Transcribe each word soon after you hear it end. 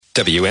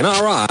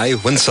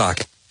WNRI,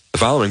 Woonsocket. The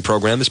following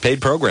program is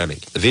paid programming.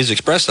 The views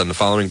expressed on the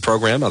following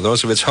program are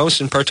those of its hosts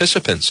and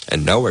participants,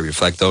 and nowhere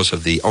reflect those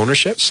of the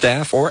ownership,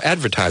 staff, or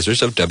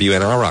advertisers of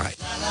WNRI.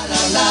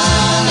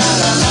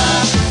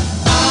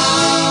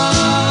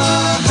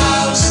 Our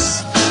house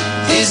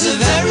is a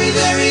very,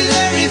 very,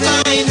 very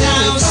fine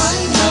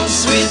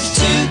house with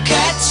 2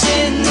 cats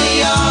in the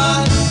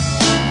yard.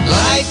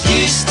 Life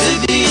used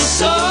to be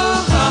so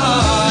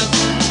hard.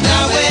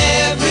 Now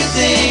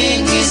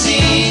everything is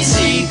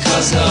easy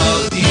 'cause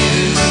of you.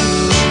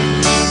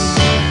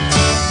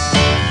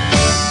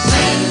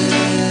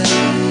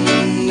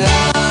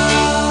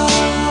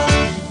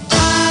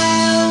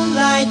 I'll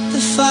light the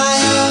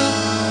fire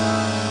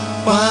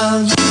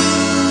while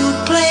you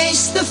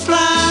place the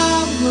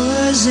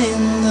flowers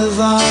in the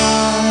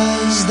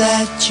vase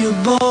that you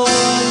bought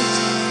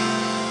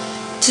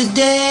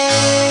today.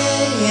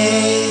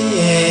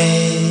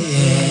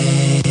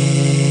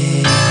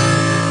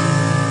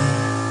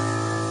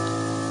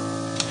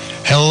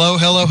 Hello,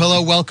 hello,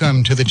 hello.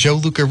 Welcome to the Joe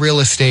Luca Real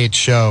Estate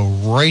Show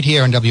right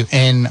here on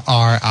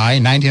WNRI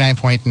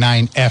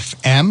 99.9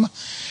 FM,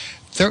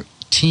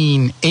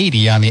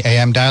 1380 on the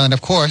AM dial, and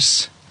of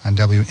course on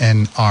WNRI.com.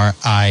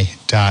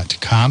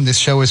 This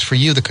show is for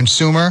you, the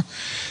consumer,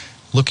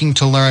 looking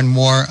to learn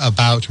more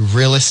about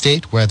real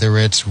estate, whether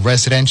it's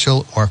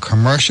residential or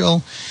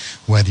commercial,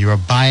 whether you're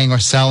buying or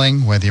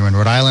selling, whether you're in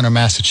Rhode Island or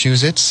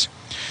Massachusetts.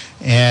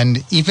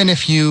 And even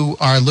if you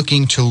are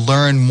looking to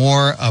learn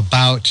more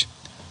about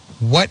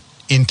what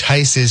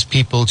entices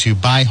people to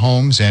buy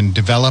homes and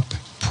develop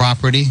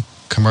property,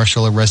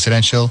 commercial or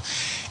residential,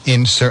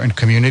 in certain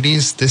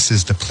communities, this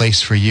is the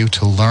place for you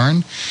to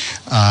learn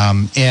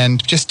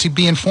and just to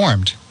be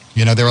informed.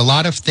 You know, there are a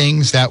lot of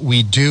things that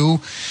we do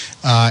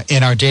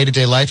in our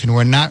day-to-day life, and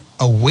we're not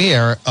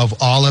aware of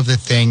all of the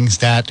things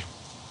that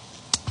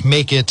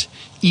make it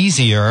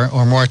easier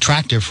or more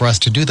attractive for us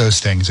to do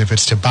those things. If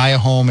it's to buy a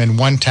home in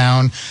one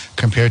town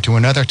compared to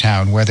another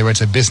town, whether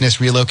it's a business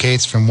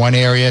relocates from one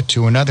area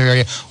to another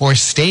area or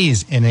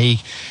stays in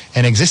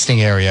an existing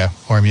area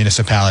or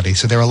municipality.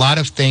 So there are a lot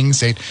of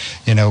things that,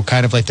 you know,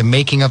 kind of like the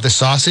making of the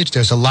sausage.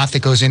 There's a lot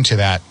that goes into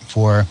that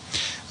for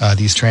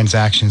these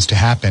transactions to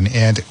happen.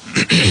 And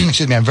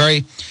excuse me, I'm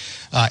very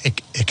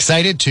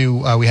excited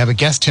to, we have a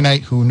guest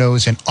tonight who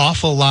knows an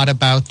awful lot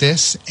about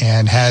this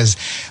and has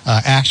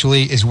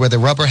actually is where the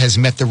rubber has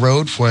met the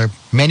road for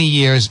many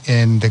years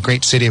in the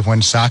great city of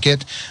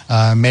Woonsocket.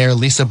 Mayor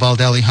Lisa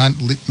Baldelli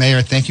Hunt.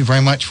 Mayor, thank you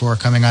very much for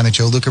coming on the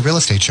Joe Luca Real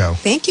Estate Show.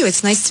 Thank you.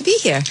 It's nice to be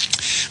here.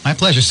 My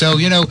pleasure. So,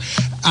 you know,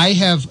 I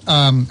have,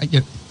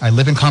 I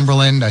live in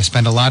Cumberland. I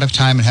spend a lot of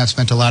time and have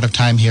spent a lot of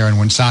time here in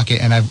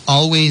Woonsocket, and I've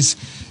always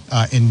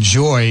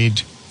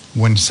enjoyed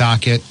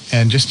Woonsocket,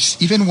 and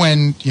just even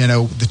when, you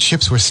know, the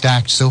chips were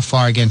stacked so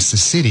far against the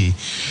city,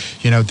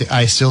 you know,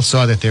 I still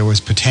saw that there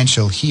was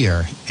potential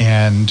here.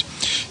 And,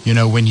 you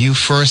know, when you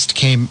first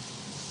came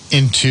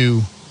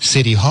into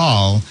City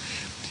Hall,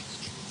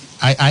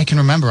 I can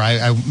remember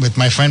I with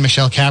my friend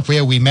Michelle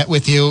Capria, we met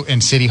with you in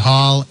City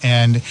Hall,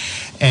 and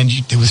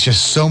there was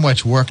just so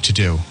much work to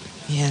do.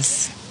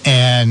 Yes.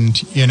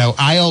 And, you know,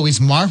 I always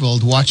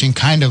marveled watching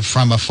kind of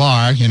from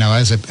afar, you know,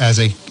 as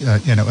a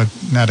you know,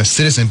 not a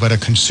citizen, but a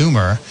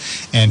consumer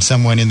and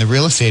someone in the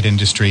real estate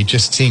industry,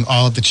 just seeing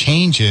all of the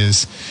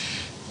changes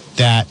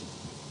that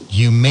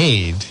you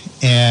made.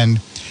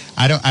 And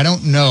I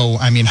don't know,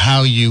 I mean,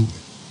 how you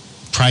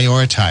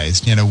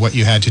prioritized, you know, what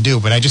you had to do,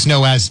 but I just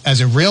know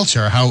as a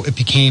realtor how it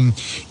became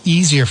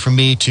easier for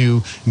me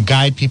to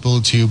guide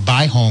people to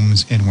buy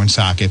homes in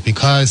Woonsocket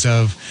because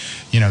of,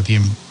 you know, the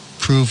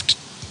improved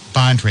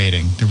bond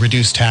rating, the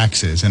reduced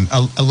taxes, and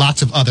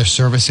lots of other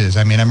services.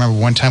 I mean, I remember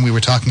one time we were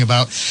talking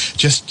about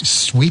just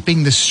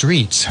sweeping the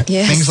streets,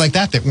 yes, things like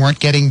that weren't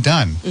getting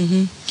done.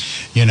 Mm-hmm.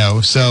 You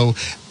know, so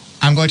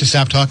I'm going to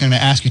stop talking and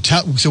ask you,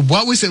 so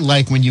what was it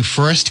like when you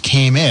first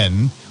came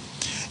in,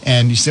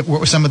 and you said,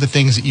 what were some of the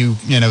things that you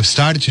know,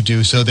 started to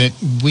do so that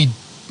we,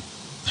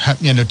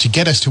 you know, to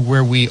get us to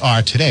where we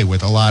are today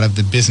with a lot of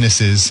the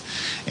businesses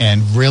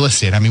and real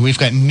estate? I mean, we've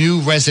got new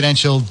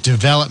residential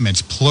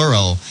developments,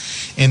 plural,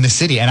 in the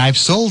city, and I've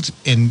sold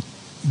in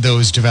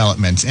those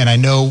developments, and I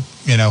know,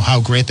 you know,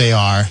 how great they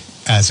are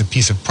as a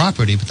piece of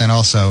property, but then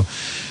also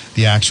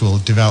the actual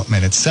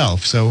development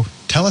itself. So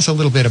tell us a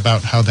little bit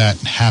about how that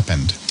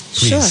happened,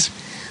 please. Sure.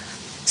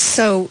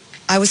 So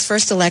I was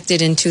first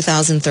elected in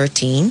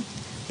 2013,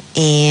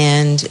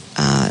 and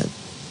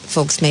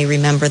folks may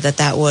remember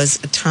that was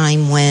a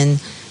time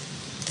when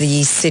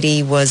the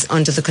city was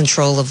under the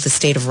control of the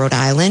state of Rhode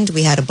Island.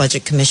 We had a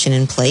budget commission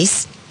in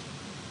place,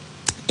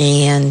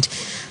 and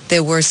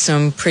there were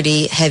some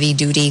pretty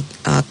heavy-duty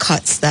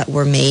cuts that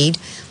were made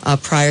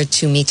prior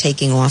to me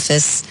taking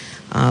office.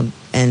 And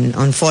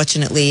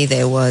unfortunately,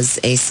 there was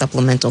a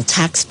supplemental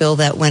tax bill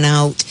that went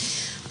out.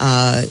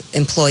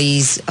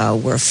 Employees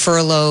were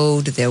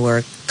furloughed. There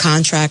were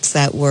contracts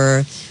that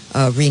were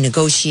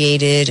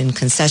renegotiated and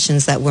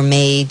concessions that were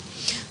made.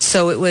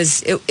 So it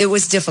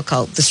was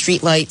difficult. The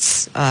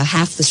streetlights,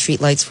 half the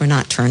streetlights were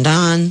not turned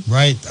on.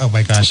 Right. Oh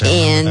my gosh. I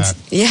remember that.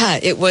 Yeah,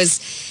 it was.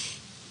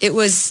 it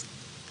was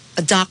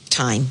a dock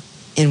time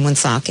in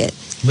Woonsocket.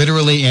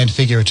 Literally and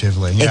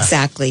figuratively. Yeah.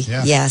 Exactly.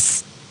 Yeah.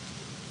 Yes.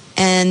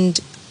 And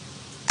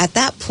at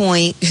that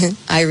point,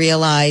 I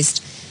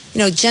realized,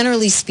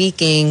 generally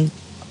speaking,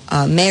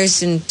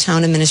 mayors and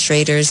town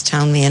administrators,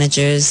 town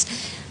managers,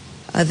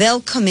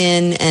 they'll come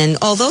in, and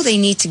although they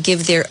need to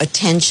give their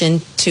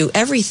attention to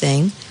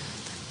everything,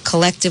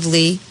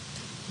 collectively,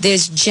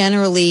 there's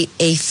generally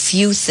a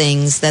few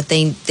things that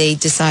they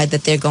decide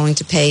that they're going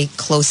to pay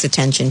close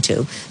attention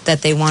to,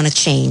 that they want to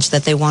change,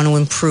 that they want to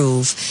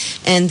improve,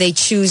 and they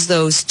choose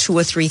those 2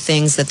 or 3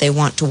 things that they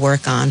want to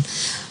work on.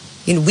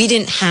 We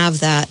didn't have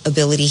that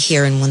ability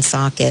here in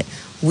Woonsocket.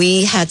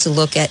 We had to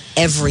look at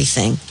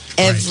everything.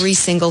 Right. Every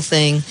single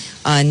thing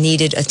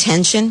needed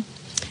attention,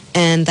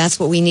 and that's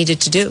what we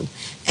needed to do.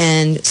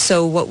 And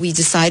so what we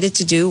decided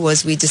to do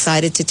was we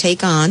decided to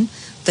take on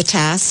the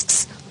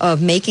tasks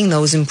of making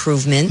those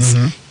improvements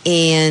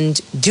and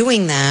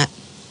doing that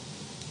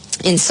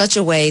in such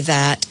a way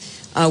that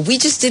we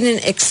just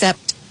didn't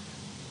accept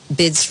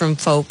bids from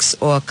folks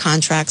or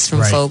contracts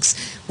from folks.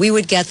 We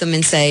would get them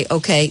and say,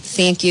 okay,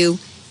 thank you.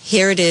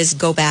 Here it is.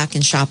 Go back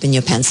and sharpen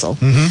your pencil.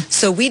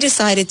 So we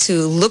decided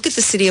to look at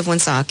the city of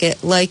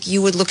Woonsocket like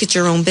you would look at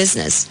your own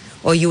business,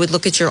 or you would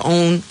look at your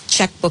own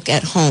checkbook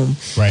at home.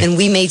 Right. And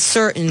we made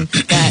certain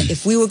that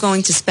if we were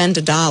going to spend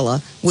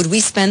 $1, would we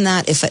spend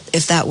that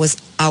if that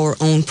was our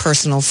own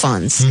personal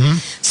funds?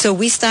 So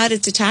we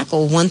started to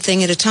tackle one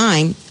thing at a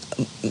time,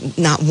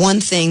 not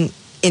one thing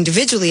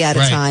individually at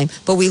a time,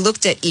 but we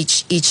looked at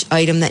each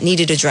item that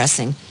needed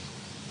addressing.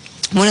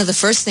 One of the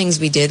first things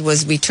we did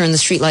was we turned the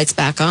streetlights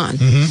back on.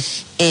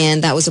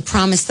 And that was a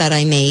promise that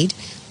I made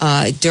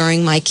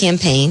during my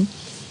campaign.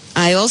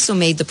 I also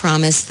made the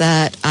promise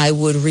that I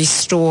would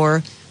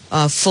restore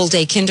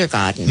full-day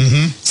kindergarten.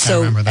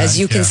 So as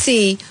you can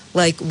see,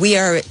 we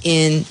are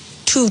in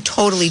 2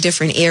 totally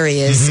different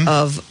areas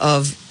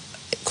of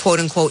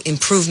quote-unquote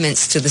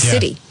improvements to the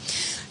city.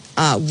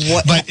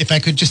 But if I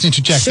could just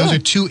interject, those are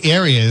 2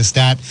 areas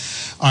that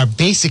are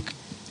basic.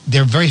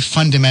 They're very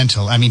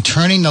fundamental. I mean,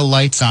 turning the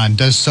lights on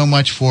does so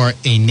much for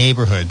a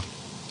neighborhood,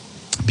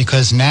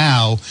 because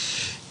now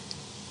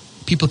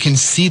people can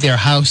see their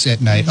house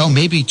at night. Oh,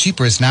 maybe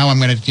cheapers. Now I'm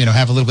going to,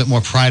 have a little bit more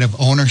pride of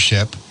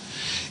ownership.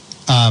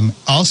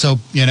 Also,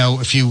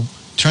 if you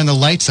turn the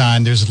lights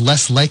on, there's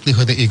less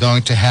likelihood that you're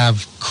going to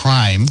have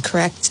crime.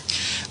 Correct.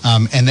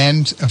 And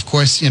then, of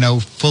course,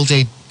 full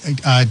day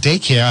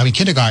daycare,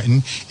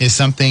 kindergarten is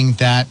something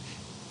that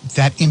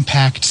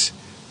impacts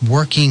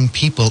working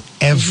people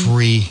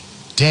every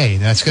day.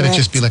 That's going to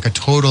just be like a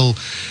total,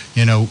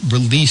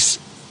 release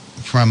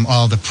from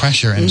all the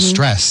pressure and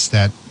stress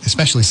that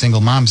especially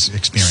single moms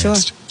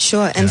experienced.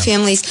 Sure. And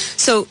families.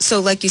 So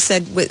like you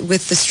said,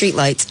 with the street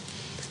lights,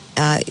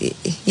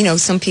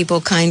 some people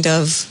kind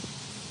of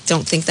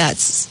don't think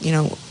that's,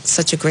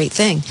 such a great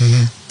thing.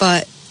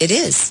 But it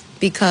is,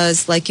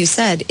 because like you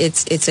said,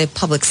 it's a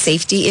public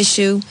safety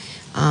issue.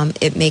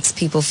 It makes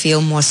people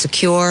feel more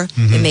secure.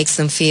 It makes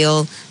them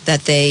feel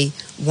that they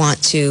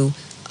want to,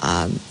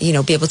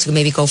 be able to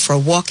maybe go for a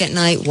walk at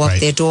night, walk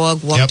their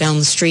dog, walk down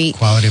the street.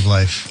 Quality of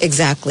life.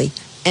 Exactly.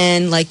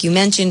 And like you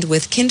mentioned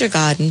with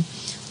kindergarten,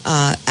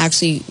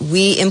 actually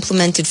we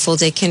implemented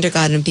full-day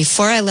kindergarten.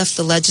 Before I left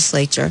the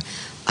legislature,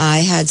 I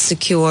had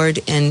secured,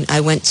 and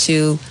I went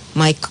to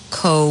my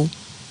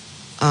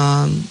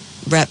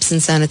reps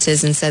and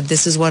senators and said,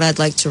 this is what I'd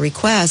like to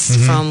request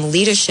from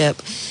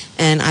leadership,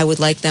 and I would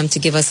like them to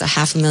give us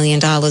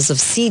 $500,000 of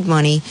seed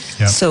money.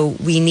 So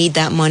we need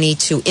that money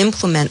to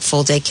implement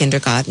full-day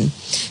kindergarten.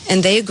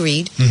 And they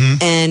agreed,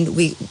 and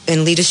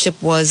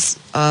leadership was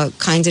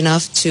kind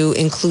enough to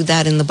include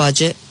that in the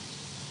budget.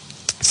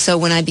 So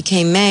when I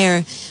became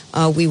mayor,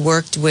 we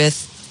worked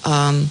with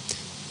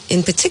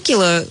in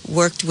particular,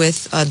 worked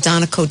with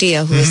Donna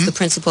Codia, who is the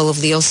principal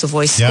of Leo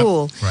Savoy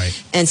School.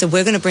 And so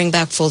we're going to bring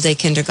back full-day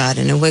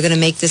kindergarten, and we're going to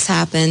make this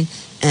happen,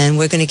 and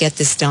we're going to get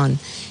this done.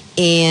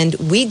 And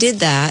we did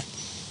that,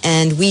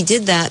 and we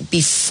did that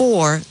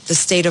before the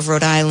state of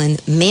Rhode Island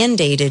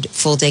mandated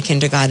full-day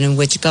kindergarten,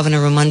 which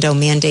Governor Raimondo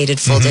mandated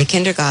full-day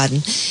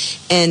kindergarten.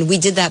 And we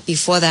did that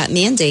before that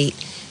mandate.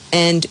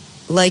 And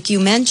like you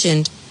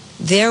mentioned,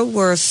 there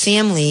were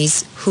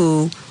families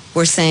who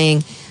were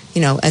saying,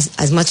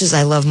 as much as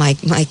I love my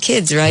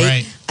kids,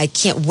 right? I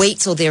can't wait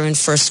till they're in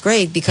first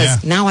grade,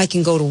 because now I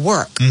can go to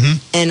work.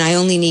 And I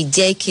only need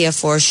daycare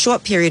for a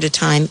short period of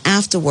time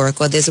after work,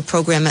 or there's a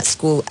program at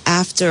school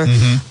after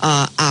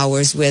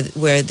hours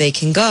where they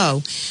can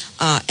go.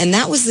 And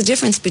that was the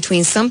difference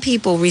between some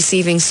people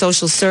receiving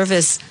social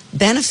service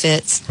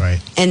benefits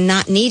and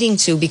not needing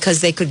to,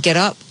 because they could get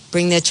up,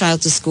 bring their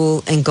child to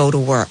school, and go to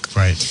work.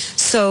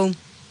 So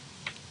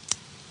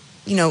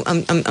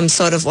I'm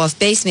sort of off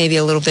base maybe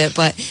a little bit,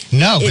 but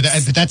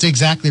but that's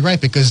exactly right,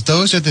 because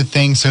those are the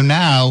things. So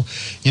now,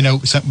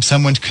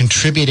 someone's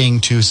contributing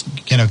to,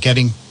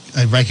 getting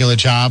a regular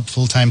job,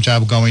 full-time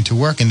job, going to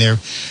work, and they're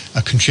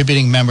a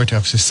contributing member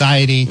of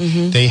society.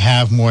 They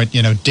have more,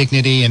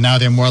 dignity, and now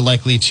they're more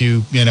likely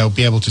to,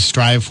 be able to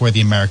strive for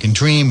the American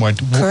dream or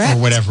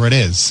whatever it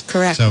is.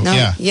 Correct. So, no,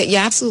 yeah.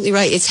 You're absolutely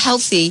right. It's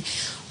healthy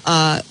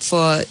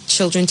for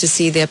children to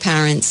see their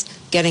parents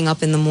getting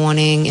up in the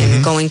morning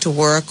and going to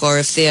work, or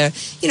if they're,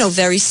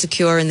 very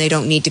secure and they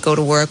don't need to go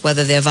to work,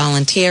 whether they're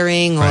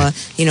volunteering or,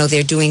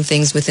 they're doing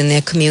things within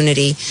their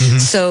community.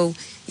 So,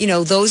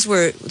 those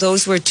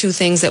were two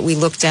things that we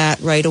looked at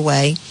right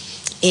away,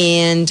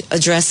 and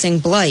addressing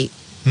blight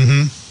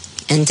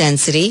and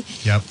density.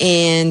 Yep.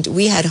 And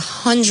we had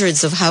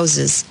hundreds of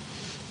houses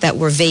that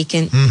were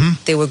vacant.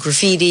 They were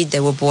graffitied, they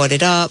were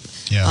boarded up.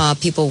 Yeah.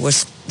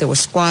 There were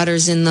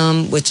squatters in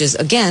them, which is,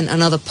 again,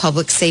 another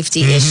public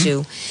safety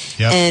issue.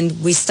 Yep.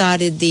 And we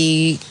started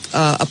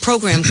a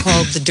program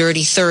called the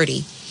Dirty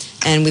 30.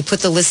 And we put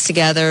the list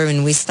together,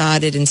 and we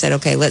started and said,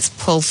 okay, let's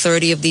pull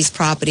 30 of these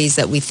properties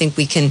that we think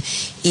we can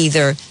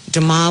either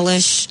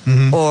demolish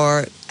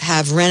or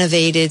have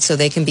renovated so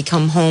they can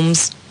become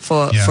homes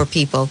for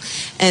people.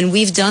 And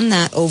we've done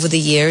that over the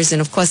years.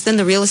 And, of course, then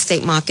the real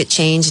estate market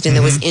changed, and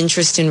there was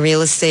interest in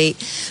real estate.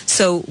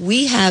 So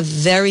we have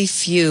very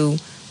few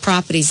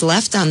properties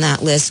left on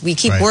that list. We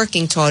keep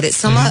working toward it.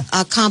 Some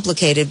are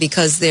complicated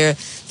because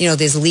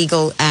there's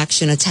legal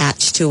action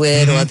attached to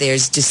it, or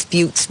there's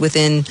disputes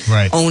within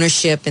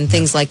ownership and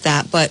things like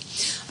that. But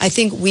I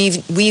think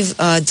we've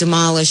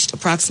demolished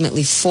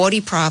approximately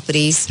 40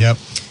 properties. Yep.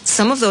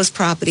 Some of those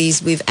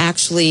properties we've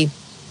actually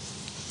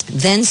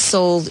then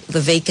sold the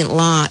vacant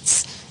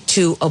lots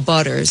to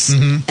abutters.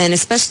 And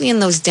especially in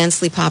those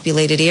densely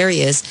populated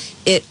areas,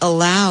 it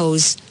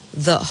allows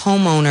the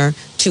homeowner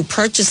to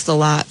purchase the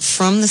lot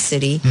from the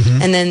city,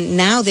 and then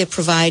now they're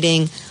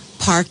providing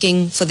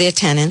parking for their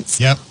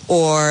tenants,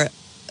 or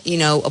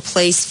a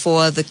place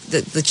for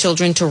the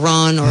children to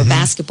run, or a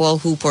basketball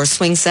hoop, or a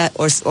swing set,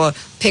 or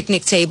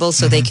picnic table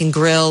so they can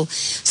grill.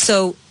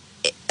 So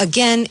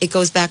again, it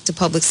goes back to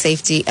public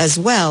safety as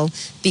well,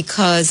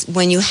 because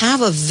when you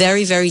have a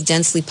very, very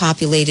densely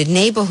populated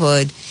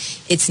neighborhood,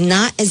 it's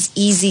not as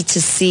easy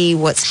to see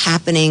what's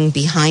happening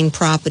behind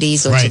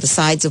properties or to the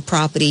sides of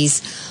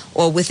properties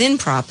or within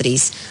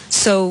properties.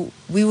 So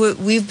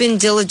we've been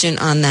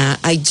diligent on that.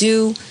 I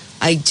do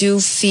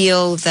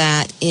feel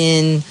that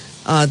in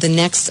the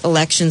next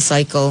election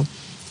cycle,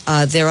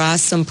 there are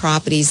some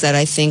properties that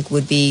I think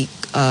would be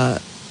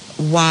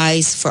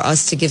wise for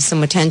us to give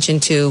some attention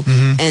to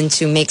and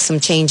to make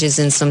some changes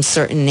in some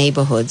certain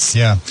neighborhoods.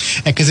 Yeah,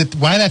 and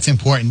why that's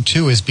important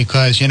too is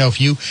because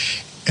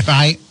if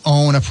I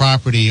own a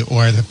property,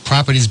 or the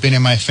property's been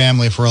in my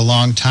family for a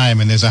long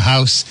time, and there's a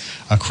house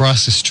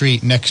across the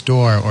street next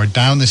door or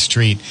down the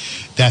street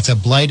that's a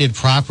blighted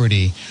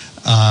property,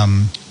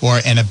 or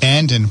an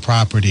abandoned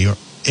property, or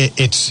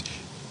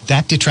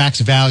that detracts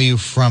value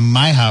from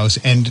my house,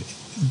 and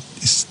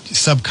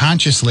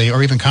subconsciously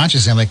or even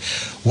consciously, I'm like,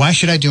 why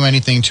should I do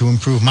anything to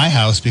improve my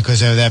house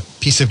because of that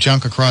piece of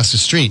junk across the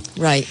street?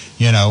 Right.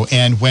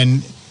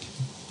 And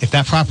if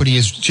that property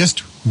is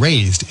just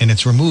raised and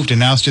it's removed and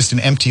now it's just an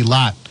empty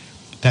lot,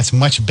 that's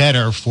much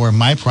better for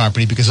my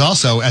property, because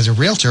also as a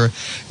realtor,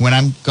 when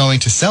I'm going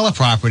to sell a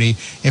property,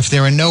 if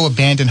there are no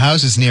abandoned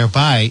houses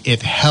nearby,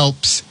 it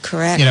helps.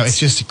 Correct. It's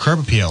just a curb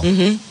appeal.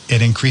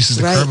 It increases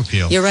the curb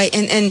appeal. You're right.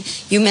 And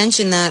you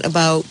mentioned that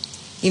about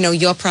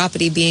your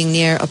property being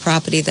near a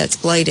property that's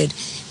blighted.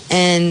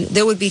 And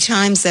there would be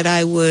times that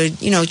I would,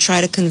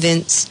 try to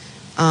convince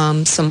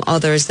some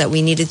others that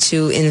we needed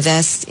to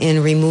invest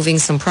in removing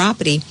some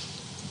property.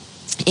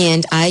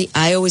 And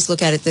I always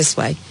look at it this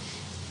way.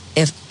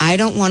 If I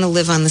don't want to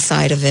live on the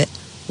side of it,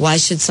 why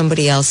should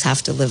somebody else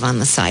have to live on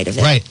the side of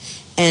it? Right.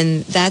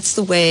 And that's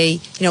the way,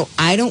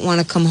 I don't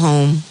want to come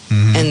home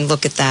and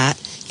look at that.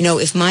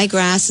 If my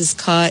grass is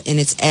cut and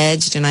it's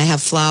edged and I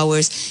have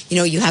flowers,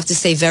 you have to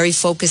stay very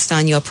focused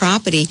on your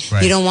property.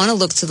 Right. You don't want to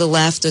look to the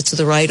left or to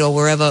the right or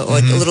wherever, or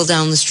a little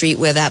down the street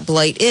where that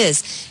blight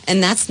is.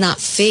 And that's not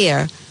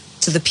fair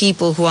to the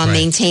people who are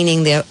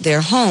maintaining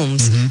their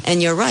homes.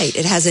 And you're right,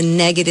 it has a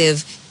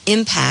negative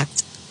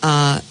impact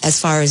as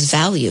far as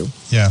value.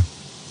 Yeah.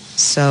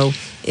 So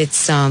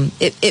it's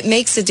it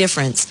makes a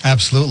difference.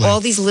 Absolutely.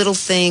 All these little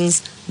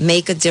things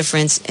make a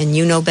difference, and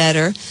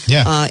better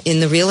in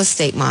the real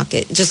estate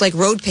market, just like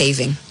road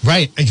paving.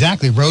 Right,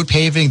 exactly. Road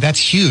paving, that's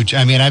huge.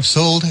 I mean, I've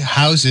sold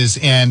houses,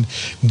 and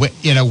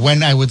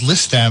when I would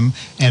list them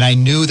and I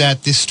knew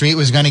that this street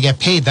was going to get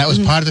paved, that was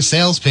part of the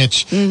sales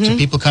pitch to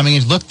people coming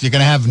in. Look, you're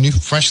going to have a new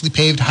freshly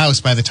paved house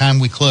by the time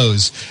we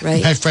close.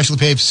 Right. Freshly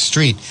paved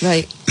street.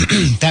 Right.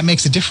 That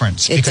makes a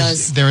difference. It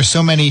because does. There are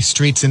so many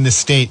streets in this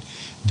state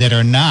that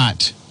are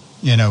not,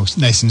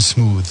 nice and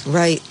smooth.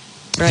 Right.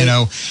 Right.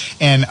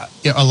 And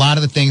a lot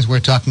of the things we're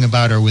talking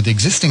about are with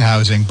existing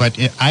housing, but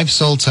I've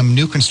sold some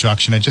new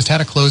construction. I just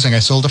had a closing. I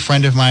sold a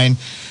friend of mine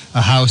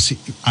a house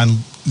on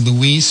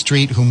Louise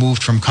Street who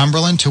moved from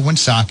Cumberland to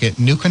Woonsocket,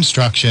 new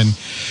construction.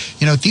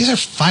 These are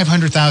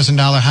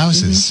 $500,000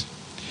 houses.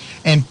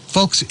 And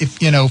folks,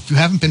 if you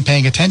haven't been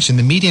paying attention,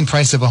 the median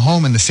price of a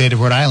home in the state of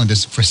Rhode Island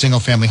is for a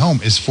single-family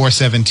home is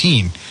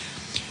 $417,000.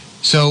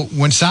 So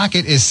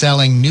Woonsocket is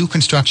selling new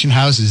construction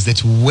houses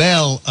that's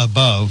well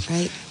above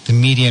the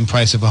median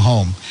price of a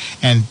home.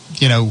 And,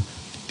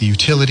 the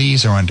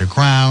utilities are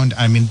underground.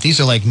 I mean, these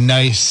are like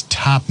nice,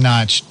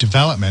 top-notch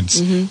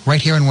developments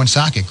right here in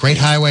Woonsocket. Great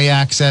highway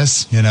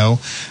access,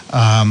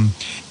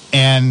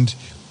 and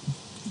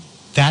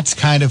that's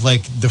kind of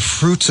like the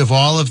fruits of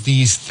all of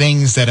these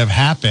things that have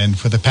happened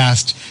for the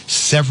past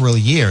several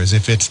years.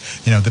 If it's,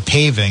 the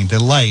paving, the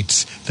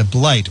lights, the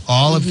blight,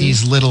 all of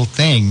these little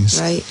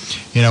things. Right.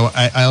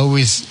 I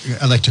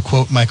like to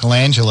quote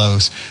Michelangelo,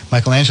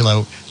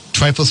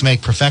 trifles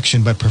make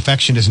perfection, but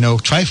perfection is no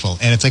trifle.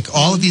 And it's like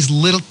all of these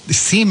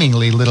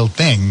seemingly little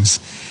things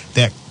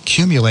that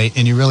accumulate,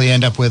 and you really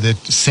end up with a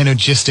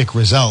synergistic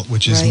result,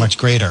 which is much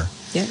greater.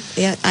 Yeah.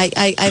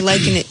 I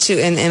liken it too,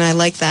 and I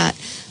like that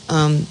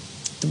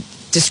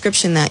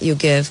description that you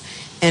give.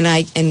 And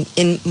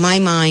in my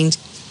mind,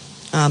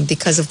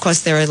 because of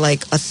course there are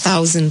like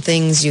 1,000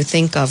 things you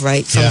think of,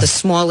 right? From the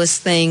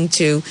smallest thing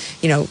to,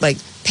 like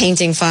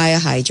painting fire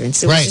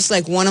hydrants. It was just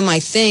like one of my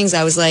things.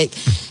 I was like,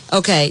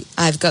 okay,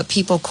 I've got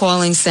people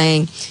calling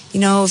saying,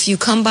 if you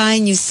come by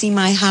and you see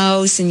my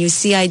house and you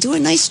see I do a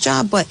nice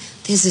job, but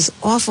there's this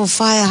awful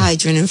fire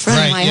hydrant in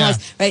front of my house,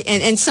 right?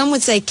 And some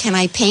would say, can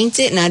I paint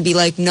it? And I'd be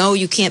like, no,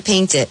 you can't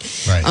paint it.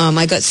 Right.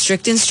 I got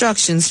strict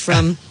instructions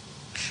from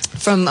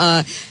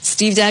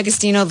Steve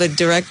D'Agostino, the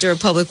director of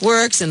Public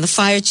Works, and the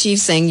fire chief,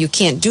 saying you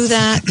can't do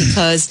that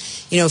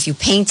because if you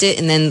paint it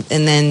and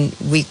then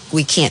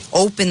we can't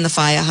open the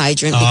fire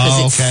hydrant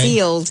because it's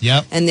sealed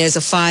and there's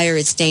a fire,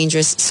 it's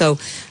dangerous. So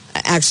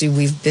actually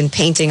we've been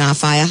painting our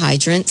fire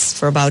hydrants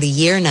for about a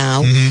year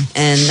now,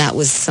 and that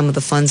was some of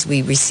the funds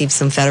we received,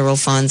 some federal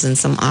funds and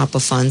some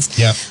ARPA funds.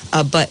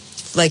 But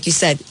like you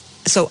said,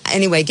 so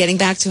anyway, getting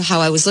back to how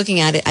I was looking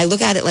at it, I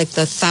look at it like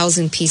the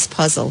 1,000-piece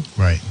puzzle.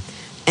 Right.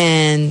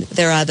 And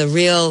there are the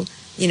real,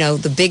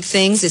 the big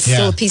things, it's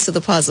still a piece of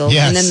the puzzle.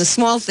 Yes. And then the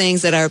small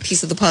things that are a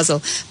piece of the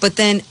puzzle. But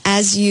then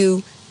as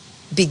you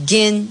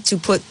begin to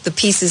put the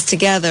pieces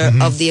together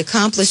of the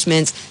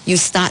accomplishments, you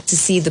start to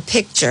see the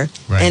picture,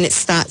 and it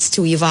starts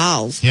to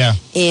evolve. Yeah.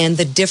 And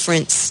the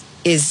difference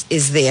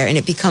is there, and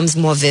it becomes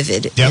more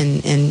vivid,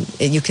 and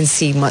you can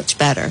see much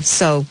better.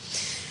 So,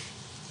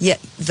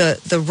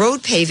 the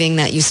road paving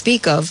that you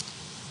speak of,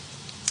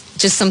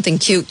 just something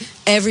cute.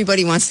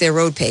 Everybody wants their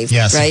road paved,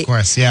 right? Yes, of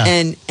course, yeah.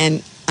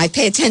 And I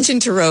pay attention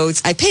to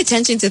roads. I pay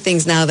attention to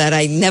things now that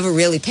I never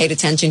really paid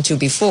attention to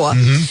before.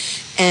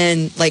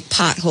 And like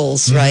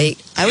potholes, right?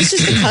 I was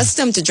just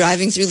accustomed to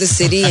driving through the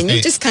city, and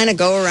you just kind of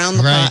go around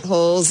the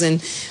potholes.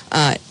 And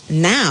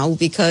now,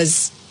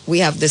 because we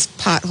have this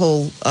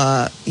pothole,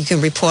 you can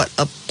report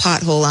a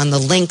pothole on the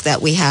link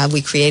that we have.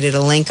 We created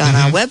a link on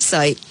our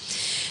website.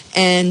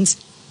 And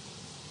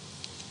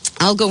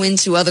I'll go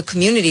into other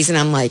communities, and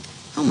I'm like,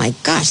 oh my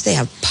gosh, they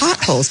have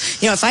potholes.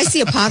 If I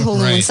see a pothole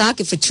in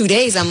Woonsocket for 2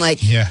 days, I'm like,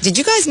 did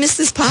you guys miss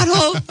this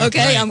pothole?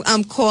 Okay,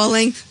 I'm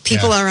calling.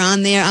 People are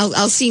on there.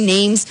 I'll see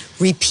names,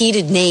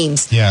 repeated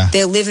names. Yeah.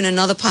 They live in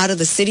another part of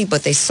the city,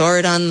 but they saw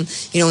it on,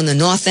 in the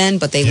north end,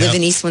 but they live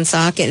in East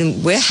Woonsocket,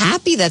 and we're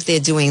happy that they're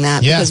doing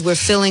that because we're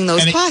filling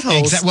those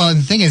potholes. Well, and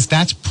the thing is,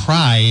 that's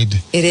pride.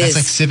 It is. That's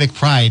like civic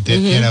pride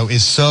that,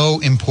 is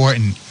so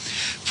important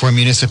for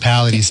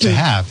municipalities to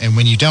have. And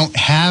when you don't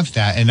have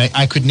that, and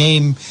I could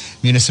name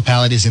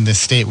municipalities in this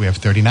state, we have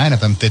 39 of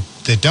them,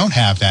 that don't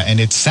have that, and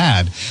it's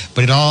sad.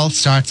 But it all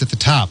starts at the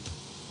top.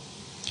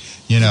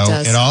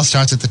 It all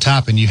starts at the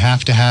top, and you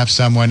have to have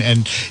someone.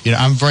 And,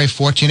 I'm very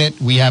fortunate.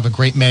 We have a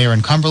great mayor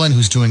in Cumberland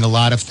who's doing a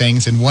lot of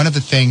things. And one of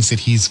the things that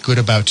he's good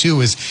about, too,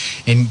 is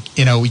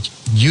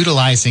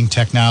utilizing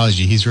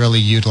technology. He's really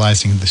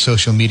utilizing the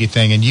social media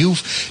thing. And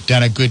you've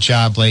done a good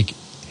job, like,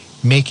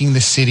 making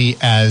the city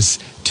as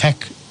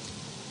tech,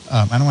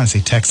 I don't want to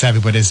say tech savvy,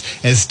 but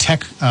as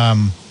tech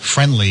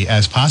friendly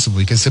as possible,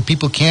 because so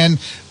people can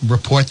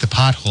report the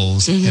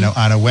potholes,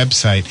 on a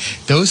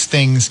website. Those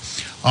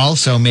things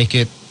also make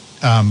it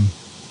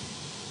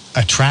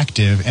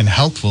attractive and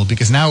helpful,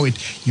 because now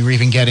you're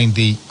even getting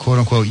the quote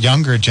unquote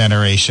younger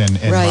generation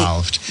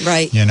involved,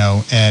 right?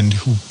 And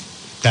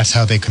that's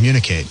how they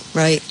communicate.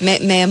 Right.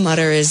 Mayor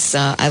Mutter is,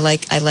 I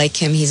like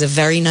him. He's a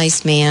very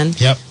nice man.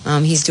 Yep.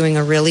 He's doing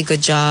a really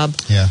good job.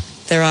 Yeah.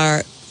 There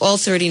are all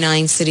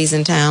 39 cities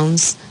and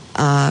towns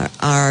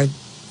are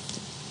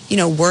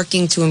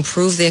working to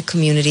improve their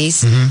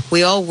communities.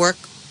 We all work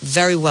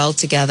very well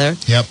together.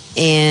 Yep.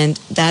 And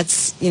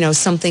that's,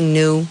 something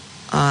new.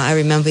 I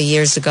remember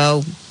years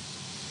ago,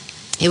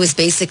 it was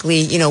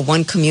basically,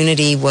 one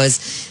community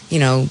was,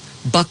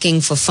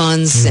 bucking for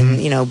funds, and,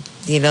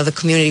 the other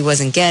community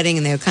wasn't getting,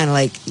 and they were kind of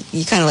like,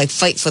 you kind of like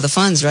fight for the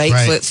funds, right?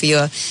 For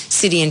your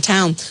city and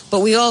town. But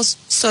we all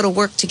sort of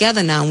work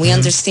together now, and we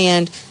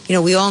understand,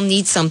 we all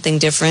need something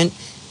different,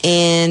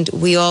 and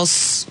we all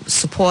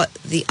support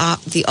the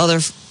other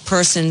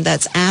person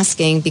that's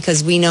asking,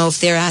 because we know if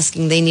they're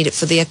asking, they need it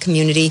for their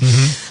community.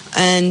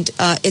 And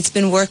it's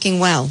been working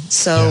well.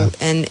 So,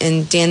 and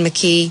Dan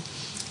McKee,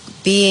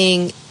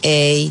 being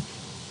a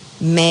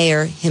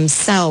mayor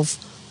himself,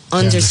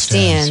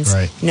 understands,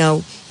 right.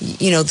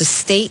 the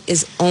state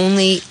is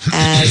only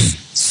as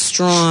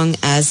strong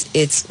as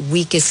its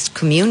weakest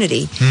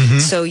community.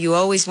 So you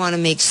always want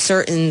to make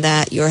certain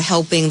that you're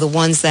helping the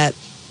ones that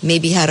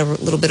maybe had a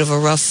little bit of a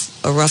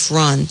rough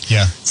run.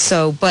 Yeah.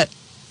 So, but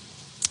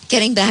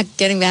getting back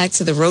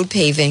to the road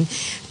paving,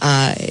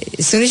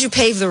 as soon as you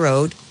pave the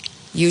road,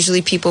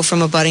 usually people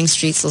from abutting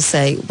streets will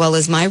say, well,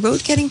 is my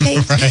road getting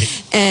paved?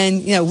 Right.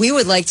 And, we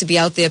would like to be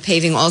out there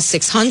paving all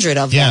 600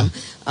 of them,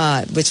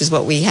 which is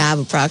what we have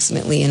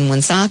approximately in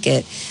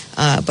Woonsocket.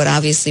 But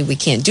obviously we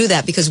can't do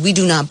that because we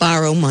do not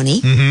borrow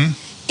money.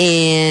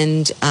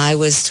 And I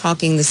was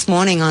talking this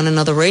morning on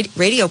another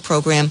radio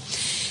program,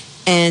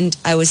 and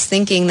I was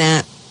thinking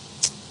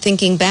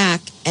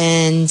back,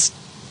 and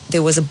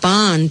there was a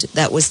bond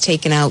that was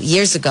taken out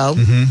years ago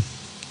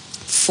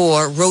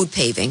for road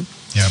paving.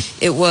 Yep.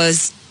 It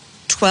was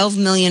 $12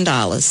 million.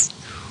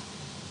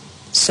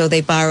 So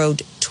they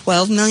borrowed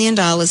 $12 million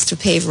to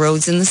pave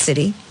roads in the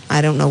city.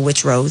 I don't know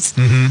which roads.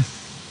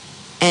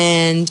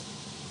 And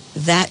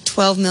that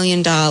 $12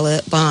 million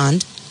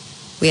bond,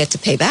 we had to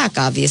pay back,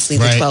 obviously,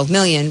 the Right. $12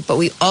 million, but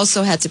we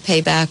also had to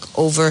pay back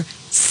over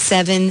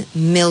 $7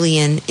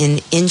 million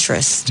in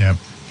interest. Yep.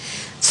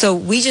 So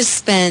we just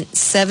spent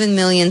 $7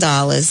 million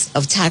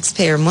of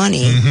taxpayer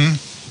money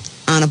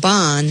on a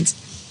bond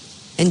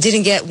and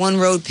didn't get one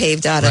road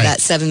paved out of Right. that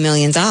 $7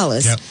 million.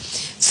 Yep.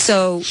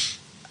 So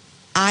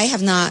I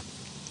have not,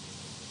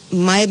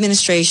 my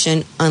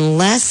administration,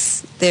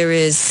 unless there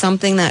is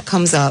something that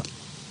comes up,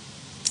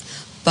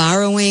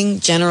 borrowing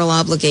general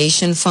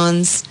obligation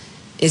funds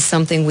is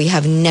something we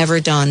have never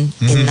done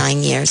in 9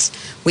 years.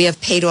 We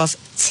have paid off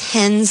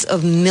tens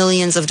of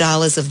millions of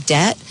dollars of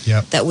debt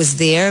Yep. that was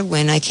there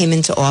when I came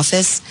into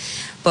office.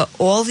 But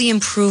all the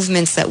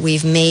improvements that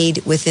we've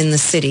made within the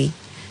city,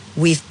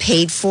 we've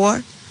paid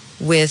for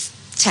with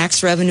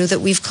tax revenue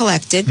that we've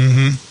collected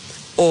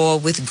or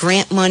with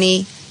grant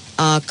money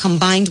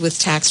combined with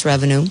tax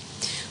revenue.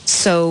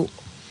 So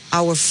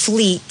our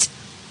fleet,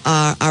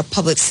 our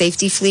public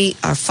safety fleet,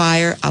 our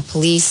fire, our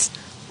police,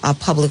 our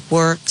public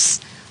works,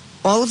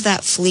 all of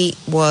that fleet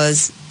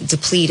was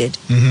depleted.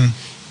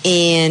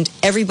 And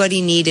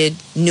everybody needed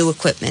new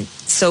equipment.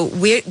 So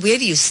where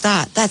do you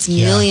start? That's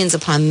millions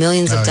upon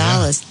millions of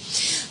dollars.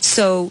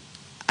 So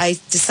I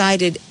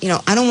decided,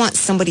 I don't want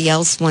somebody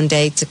else one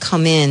day to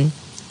come in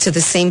to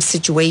the same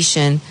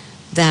situation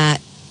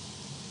that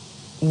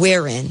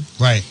we're in.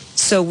 Right.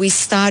 So we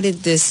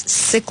started this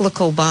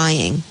cyclical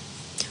buying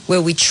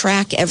where we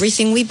track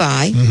everything we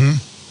buy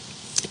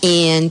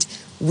and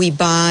we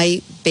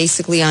buy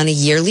basically on a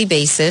yearly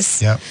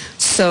basis. Yep.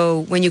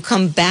 So when you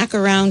come back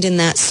around in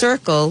that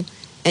circle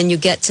and you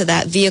get to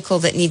that vehicle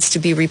that needs to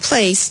be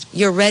replaced,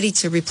 you're ready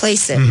to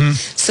replace it.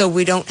 So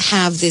we don't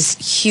have this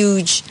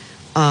huge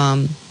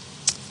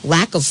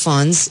lack of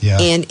funds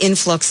and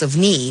influx of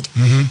need.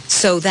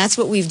 So that's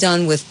what we've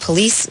done with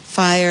police,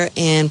 fire,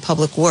 and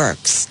public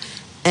works.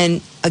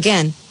 And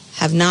again,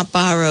 have not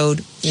borrowed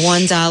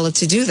 $1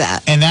 to do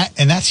that. And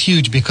that's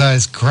huge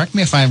because, correct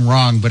me if I'm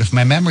wrong, but if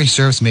my memory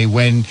serves me,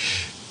 when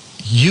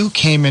you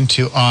came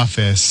into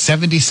office,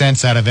 70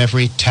 cents out of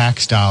every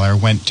tax dollar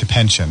went to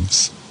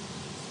pensions.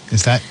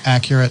 Is that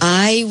accurate?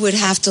 I would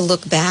have to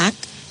look back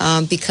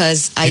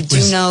because I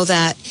do know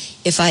that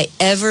if I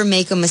ever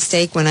make a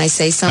mistake when I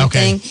say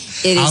something,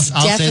 it is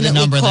I'll say the definitely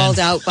number called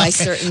then. out by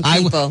certain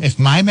people. If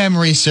my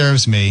memory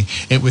serves me,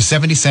 it was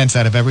 70 cents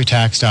out of every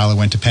tax dollar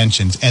went to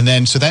pensions. And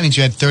then, so that means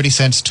you had 30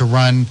 cents to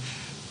run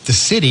the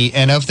city,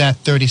 and of that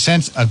 30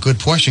 cents, a good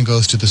portion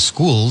goes to the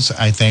schools,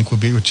 I think,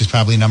 which is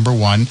probably number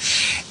one.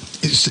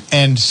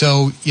 And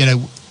so,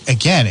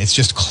 again, it's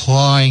just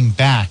clawing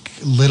back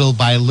little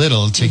by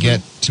little to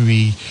get to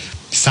be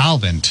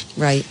solvent.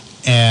 Right.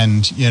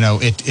 And,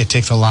 it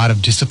takes a lot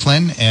of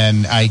discipline,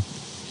 and I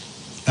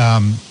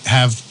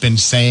have been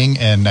saying,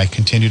 and I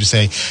continue to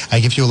say, I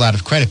give you a lot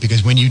of credit,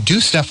 because when you do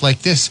stuff like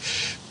this,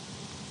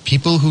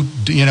 people who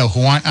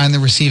aren't on the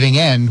receiving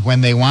end when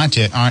they want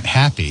it aren't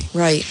happy.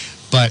 Right.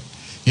 But,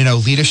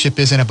 leadership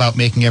isn't about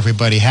making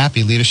everybody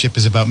happy. Leadership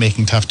is about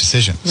making tough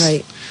decisions.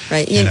 Right.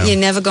 Right. You're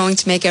never going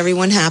to make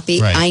everyone happy.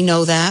 Right. I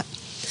know that.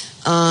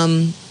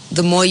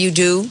 The more you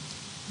do,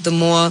 the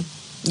more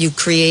you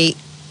create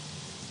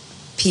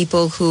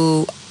people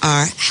who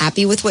are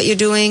happy with what you're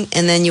doing,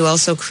 and then you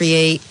also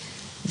create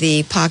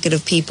the pocket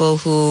of people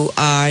who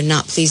are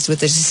not pleased with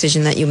the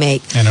decision that you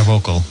make. And are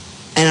vocal.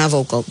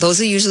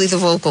 Those are usually the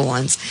vocal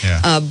ones.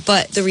 Yeah.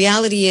 But the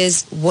reality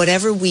is,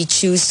 whatever we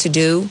choose to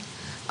do,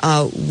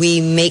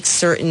 we make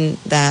certain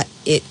that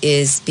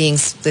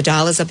the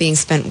dollars are being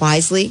spent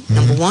wisely,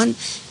 number one,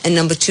 and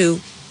number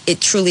two,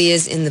 it truly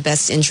is in the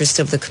best interest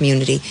of the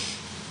community.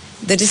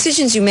 The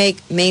decisions you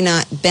make may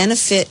not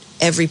benefit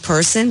every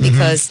person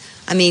because,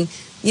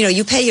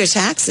 you pay your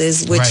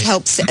taxes, which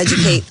helps to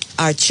educate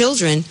our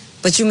children,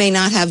 but you may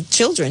not have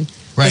children.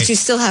 Right. But you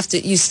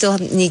still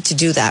need to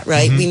do that,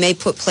 right? We may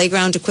put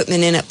playground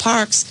equipment in at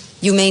parks.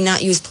 You may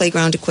not use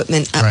playground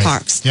equipment at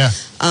parks. Yeah.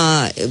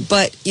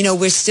 But,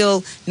 we're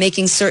still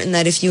making certain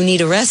that if you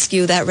need a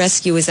rescue, that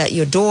rescue is at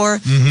your door.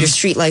 Your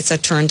street lights are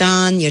turned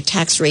on. Your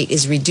tax rate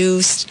is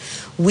reduced.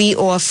 We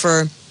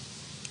offer,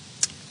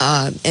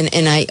 and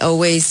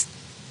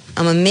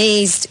I'm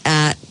amazed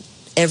at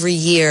every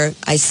year,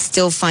 I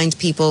still find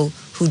people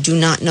who do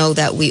not know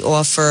that we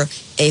offer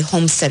a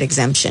homestead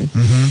exemption.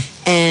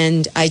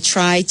 And I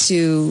try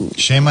to...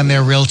 Shame on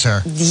their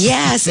realtor.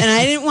 Yes, and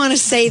I didn't want to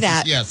say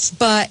that. Yes.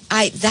 But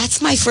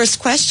that's my first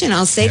question.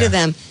 I'll say to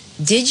them,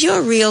 did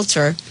your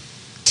realtor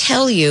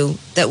tell you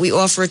that we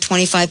offer a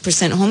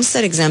 25%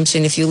 homestead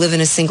exemption if you live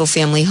in a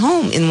single-family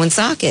home in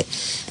Woonsocket?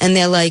 And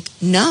they're like,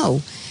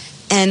 no.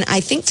 And I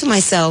think to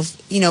myself,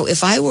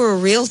 if I were a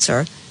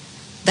realtor,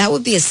 that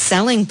would be a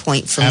selling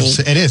point for me.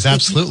 It is,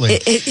 absolutely.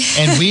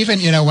 And we even,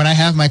 when I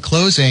have my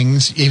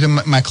closings, even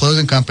my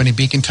closing company,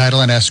 Beacon Title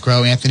and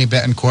Escrow, Anthony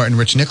Betancourt and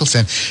Rich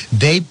Nicholson,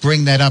 they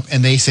bring that up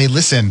and they say,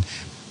 listen,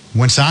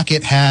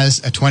 Woonsocket has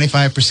a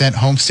 25%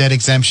 homestead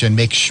exemption.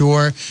 Make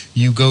sure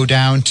you go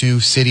down to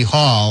City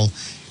Hall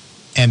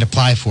and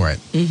apply for it.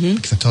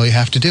 Because that's all you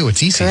have to do.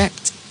 It's easy.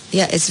 Correct.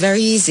 Yeah, it's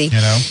very easy.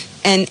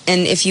 And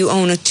if you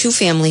own a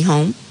two-family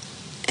home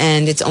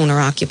and it's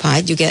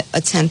owner-occupied, you get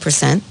a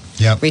 10%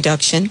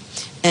 reduction.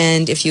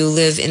 And if you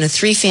live in a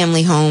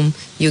three-family home,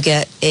 you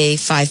get a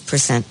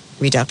 5%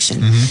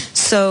 reduction.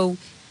 So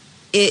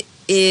it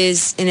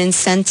is an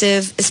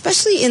incentive,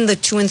 especially in the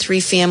 2 and 3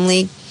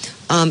 family.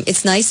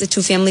 It's nice. The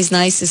 2 family is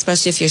nice,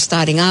 especially if you're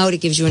starting out.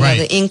 It gives you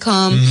another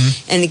income,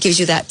 and it gives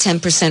you that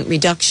 10%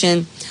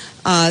 reduction.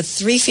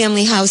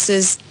 3-family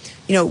houses,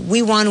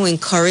 we want to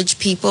encourage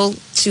people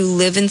to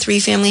live in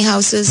 3-family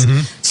houses.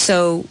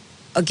 So,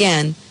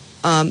 again,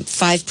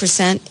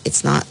 5%,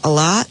 it's not a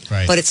lot,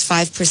 but it's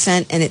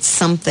 5% and it's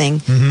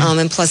something.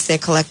 And plus they're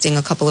collecting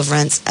a couple of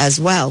rents as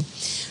well.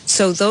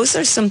 So those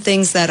are some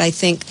things that I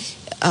think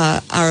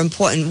are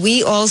important. We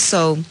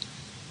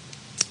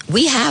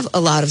have a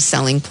lot of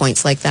selling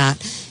points like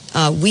that.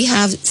 We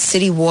have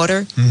city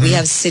water, we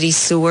have city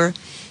sewer,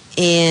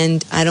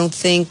 and I don't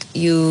think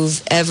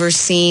you've ever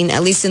seen,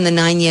 at least in the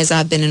 9 years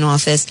I've been in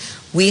office,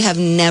 we have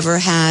never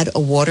had a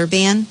water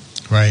ban.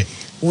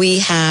 We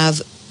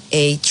have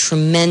a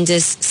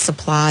tremendous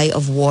supply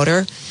of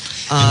water.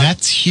 And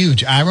that's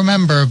huge. I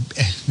remember,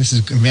 this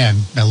is,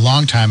 a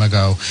long time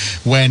ago,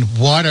 when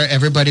water,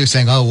 everybody was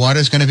saying,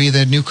 water's going to be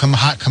the new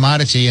hot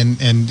commodity in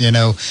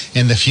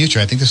the future.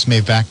 I think this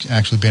may have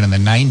actually been in the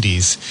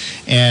 90s.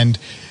 And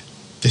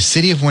the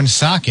city of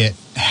Woonsocket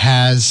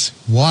has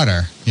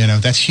water.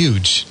 That's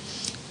huge.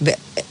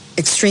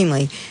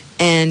 Extremely.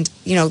 And,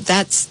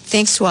 that's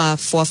thanks to our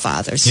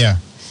forefathers. Yeah.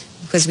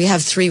 Because we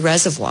have 3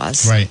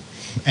 reservoirs.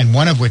 And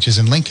one of which is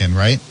in Lincoln,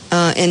 right?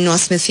 In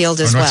North Smithfield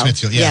as well.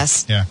 Smithfield,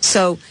 yes. Yeah.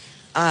 So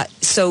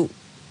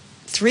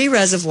 3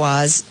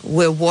 reservoirs.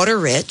 We're water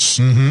rich,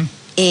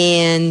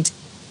 and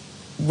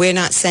we're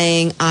not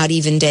saying odd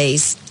even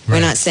days.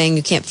 We're not saying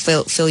you can't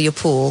fill your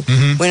pool.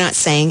 We're not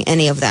saying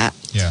any of that.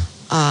 Yeah.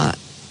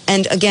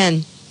 And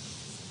again,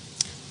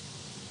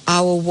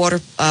 our water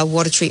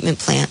treatment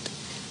plant.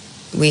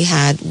 We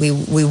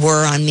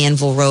were on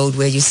Manville Road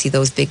where you see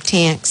those big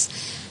tanks,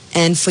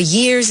 and for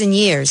years and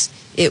years.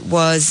 It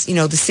was,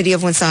 the city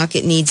of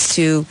Woonsocket needs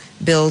to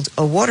build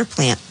a water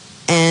plant,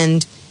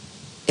 and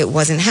it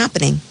wasn't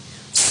happening.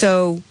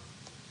 So,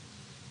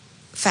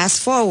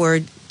 fast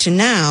forward to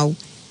now,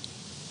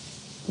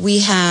 we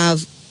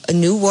have a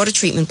new water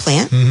treatment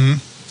plant,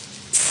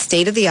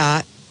 state of the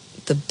art,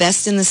 the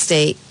best in the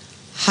state,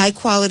 high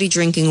quality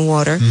drinking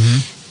water,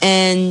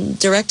 and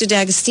Director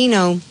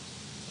D'Agostino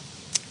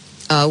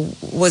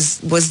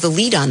was the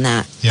lead on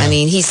that. I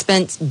mean, he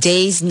spent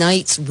days,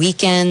 nights,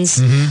 weekends.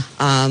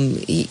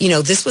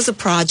 This was a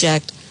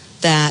project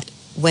that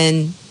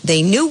when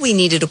they knew we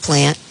needed a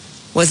plant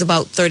was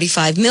about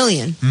 $35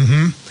 million.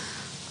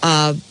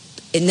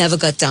 It never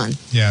got done.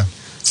 Yeah.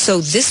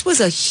 So this was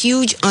a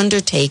huge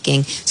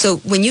undertaking. So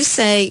when you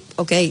say,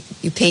 okay,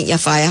 you paint your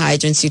fire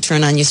hydrants, you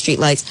turn on your street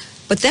lights,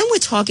 but then we're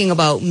talking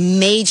about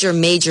major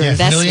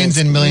investments. Millions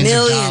and millions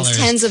of dollars.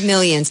 Tens of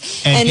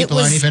millions. And people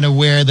aren't even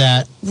aware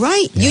that.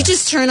 Right. Yeah. You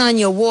just turn on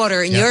your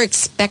water and you're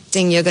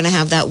expecting you're going to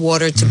have that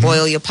water to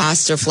boil your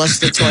pasta, flush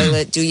the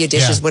toilet, do your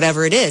dishes,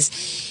 whatever it is.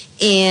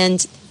 And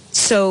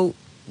so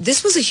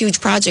this was a huge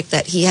project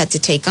that he had to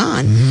take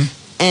on.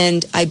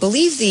 And I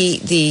believe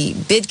the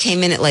bid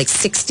came in at like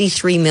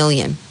 $63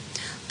 million.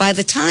 By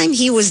the time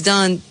he was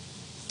done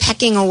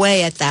pecking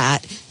away at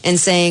that and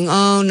saying,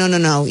 oh,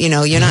 no,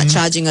 you're not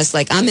charging us,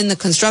 like, I'm in the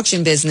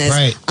construction business.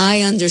 Right.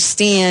 I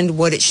understand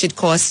what it should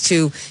cost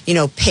to,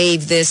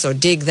 pave this or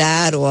dig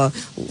that or,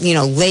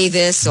 lay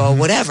this or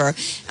whatever.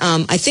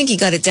 I think he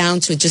got it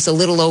down to just a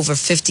little over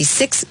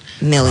 $56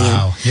 million.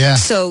 Wow. Yeah.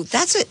 So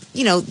that's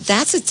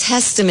a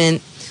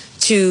testament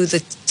to the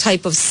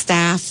type of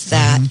staff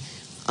that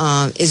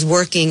is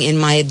working in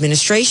my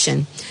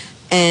administration.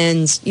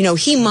 And,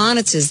 he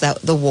monitors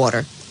the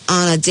water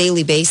on a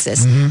daily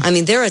basis. I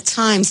mean, there are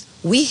times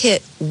we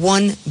hit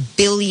 1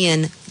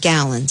 billion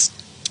gallons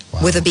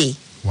with a B.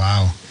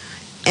 Wow.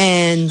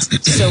 And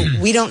so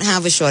we don't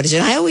have a shortage.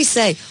 And I always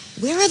say,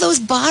 where are those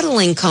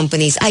bottling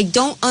companies? I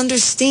don't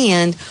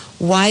understand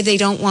why they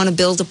don't want to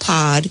build a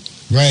pod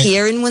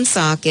here in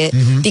Woonsocket,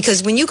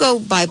 because when you go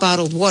buy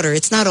bottled water,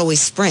 it's not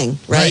always spring,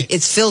 right?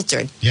 It's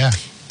filtered. Yeah.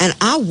 And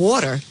our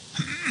water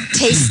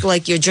tastes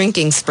like you're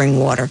drinking spring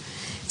water.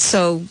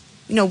 So,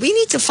 we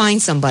need to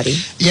find somebody.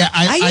 Yeah,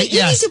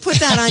 you need to put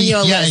that on your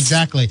list. Yeah,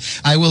 exactly.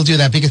 I will do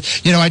that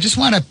because, I just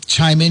want to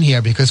chime in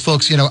here because,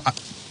 folks,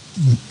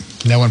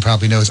 no one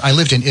probably knows. I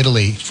lived in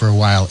Italy for a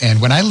while,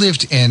 and when I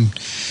lived in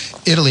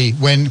Italy,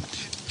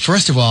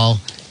 first of all,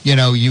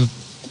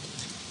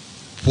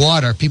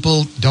 water,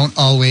 people don't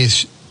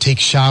always take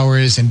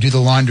showers and do the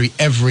laundry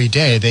every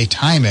day. They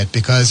time it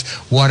because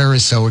water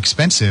is so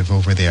expensive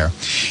over there.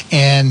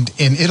 And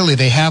in Italy,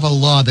 they have a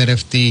law that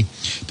if the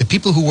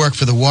people who work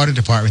for the water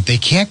department, they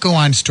can't go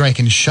on strike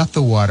and shut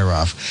the water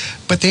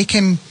off, but they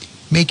can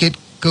make it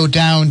go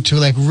down to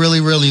like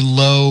really, really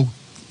low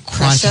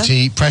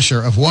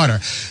pressure of water,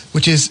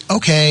 which is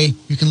okay.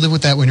 You can live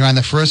with that when you're on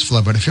the first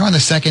floor, but if you're on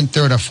the second,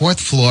 third, or fourth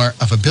floor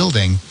of a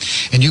building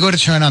and you go to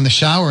turn on the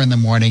shower in the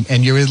morning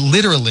and you're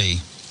literally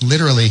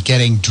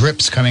getting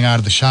drips coming out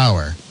of the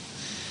shower,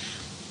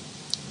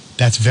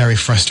 that's very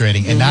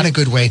frustrating and not a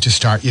good way to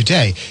start your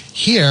day.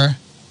 Here,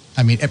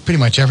 pretty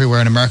much everywhere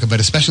in America, but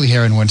especially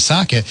here in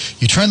Woonsocket,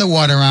 you turn the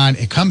water on,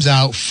 it comes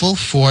out full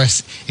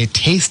force, it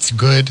tastes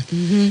good,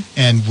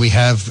 and we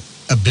have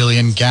a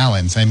billion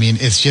gallons.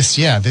 It's just,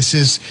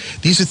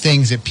 these are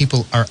things that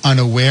people are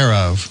unaware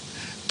of,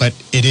 but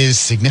it is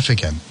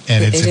significant,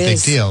 and it's a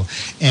big deal.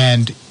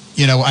 And,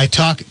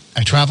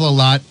 I travel a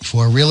lot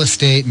for real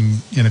estate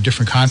and,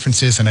 different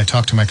conferences, and I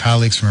talk to my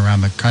colleagues from around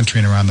the country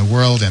and around the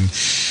world. And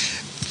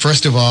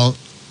first of all,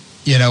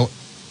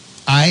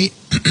 I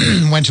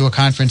went to a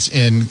conference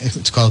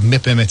it's called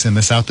MIPIM. It's in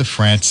the south of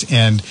France,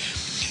 and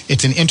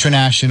it's an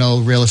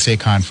international real estate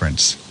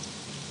conference.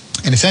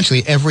 And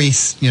essentially every,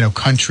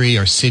 country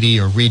or city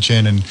or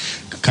region and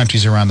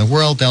countries around the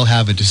world, they'll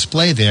have a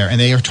display there, and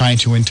they are trying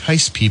to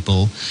entice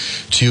people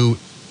to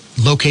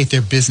locate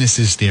their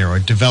businesses there or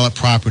develop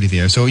property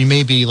there. So you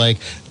may be like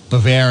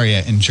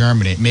Bavaria in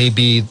Germany. It may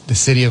be the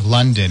city of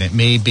London. It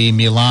may be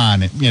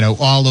Milan,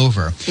 all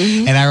over.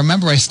 And I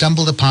remember I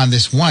stumbled upon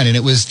this one, and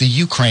it was the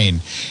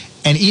Ukraine.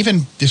 And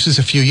even, this was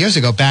a few years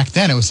ago, back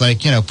then it was like,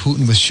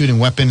 Putin was shooting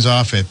weapons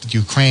off at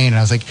Ukraine. And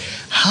I was like,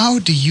 how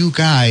do you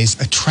guys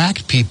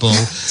attract people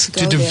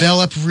to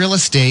develop real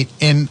estate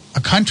in a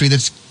country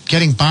that's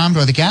getting bombed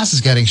or the gas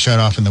is getting shut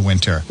off in the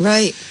winter?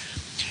 Right.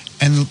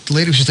 And the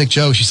lady was just like,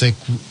 Joe, she's like,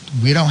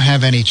 we don't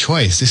have any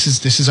choice.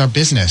 This is our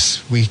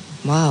business.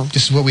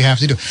 This is what we have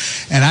to do.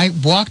 And I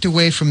walked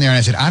away from there and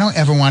I said, I don't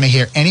ever want to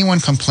hear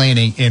anyone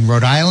complaining in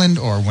Rhode Island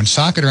or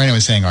Woonsocket or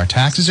anyone saying our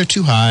taxes are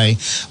too high,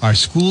 our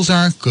schools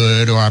aren't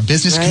good, or our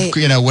business,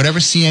 whatever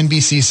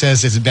CNBC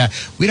says is bad.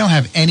 We don't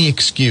have any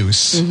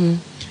excuse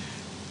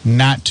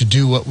not to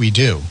do what we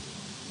do.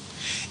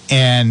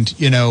 And,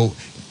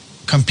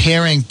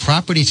 comparing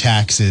property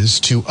taxes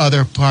to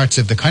other parts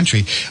of the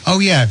country. Oh,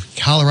 yeah,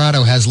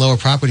 Colorado has lower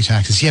property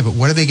taxes. Yeah, but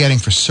what are they getting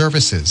for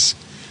services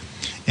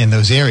in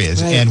those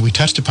areas? Right. And we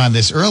touched upon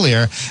this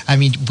earlier.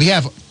 We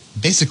have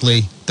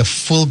basically the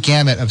full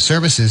gamut of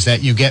services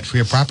that you get for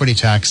your property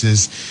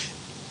taxes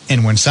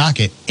in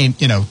Woonsocket.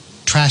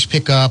 Trash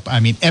pickup.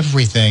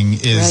 Everything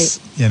is,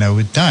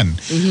 done.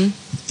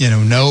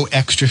 No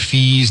extra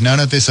fees, none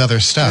of this other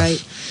stuff.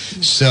 Right.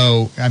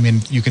 So,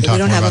 you can talk more about that. We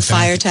don't have a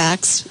fire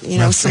tax.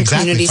 Some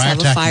communities have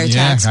a fire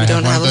tax. We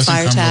don't have a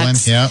fire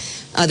tax.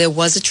 There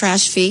was a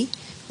trash fee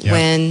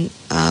when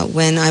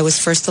I was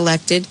first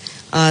elected.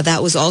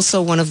 That was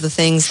also one of the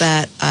things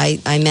that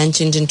I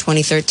mentioned in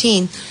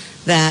 2013,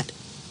 that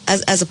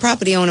as a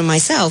property owner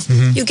myself,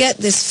 you get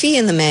this fee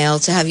in the mail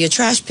to have your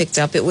trash picked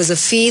up. It was a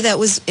fee that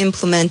was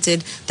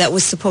implemented that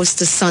was supposed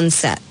to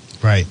sunset.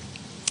 Right.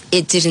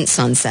 It didn't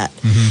sunset.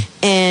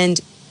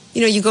 And,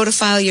 you go to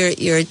file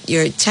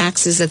your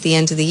taxes at the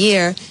end of the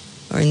year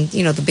or in,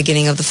 the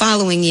beginning of the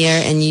following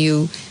year, and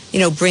you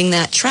bring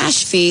that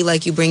trash fee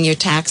like you bring your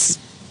tax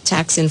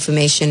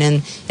information,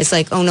 and it's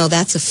like, oh, no,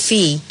 that's a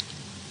fee.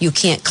 You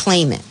can't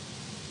claim it.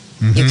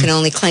 You can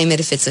only claim it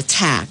if it's a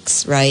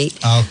tax, right?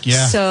 Oh,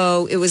 yeah.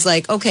 So it was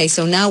like, okay,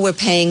 so now we're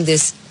paying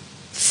this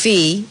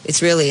fee.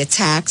 It's really a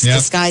tax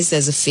disguised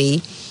as a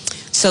fee.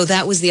 So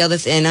that was the other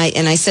thing.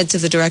 And I said to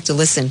the director,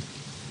 listen,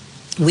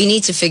 we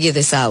need to figure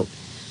this out.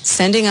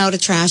 Sending out a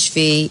trash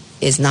fee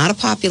is not a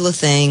popular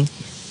thing.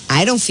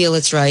 I don't feel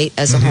it's right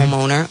as a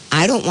homeowner.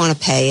 I don't want to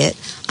pay it.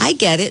 I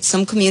get it.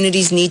 Some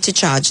communities need to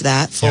charge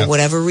that for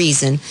whatever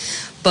reason.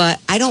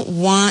 But I don't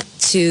want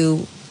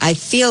to. I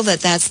feel that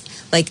that's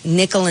like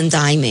nickel and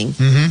diming.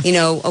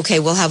 Okay,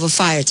 we'll have a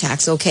fire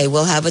tax. Okay,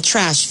 we'll have a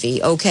trash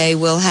fee. Okay,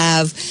 we'll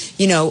have,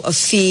 a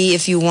fee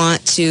if you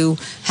want to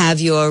have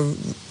your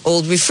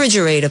old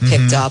refrigerator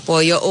picked up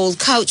or your old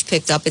couch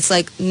picked up. It's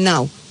like,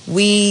 no,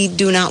 we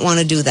do not want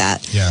to do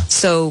that. Yeah.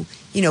 So,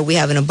 we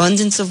have an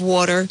abundance of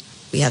water.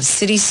 We have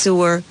city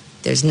sewer.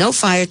 There's no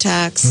fire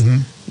tax.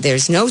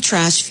 There's no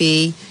trash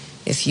fee.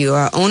 If you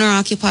are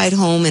owner-occupied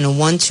home in a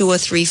 1, 2, or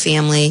 3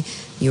 family,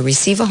 you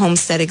receive a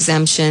homestead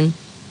exemption.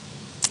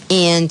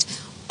 And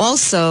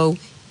also,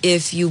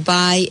 if you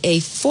buy a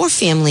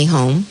 4-family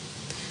home,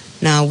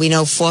 now we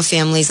know 4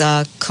 families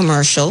are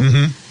commercial.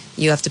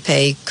 You have to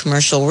pay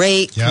commercial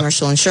rate,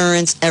 commercial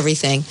insurance,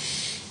 everything.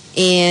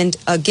 And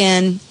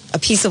again, a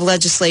piece of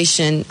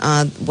legislation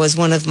was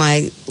one of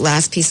my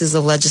last pieces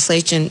of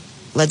legislation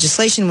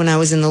when I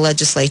was in the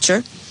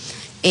legislature,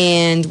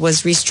 and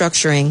was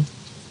restructuring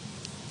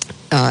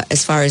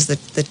as far as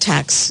the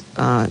tax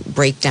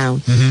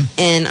breakdown.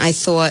 And I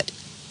thought,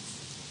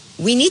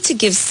 we need to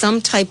give some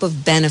type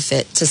of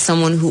benefit to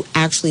someone who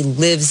actually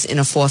lives in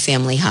a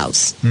 4-family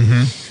house.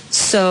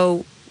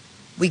 So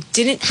we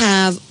didn't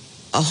have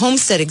a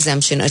homestead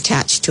exemption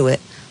attached to it,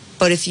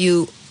 but if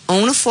you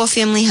own a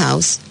 4-family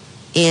house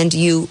and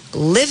you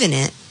live in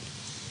it,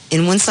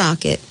 in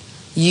Woonsocket,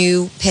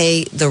 you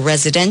pay the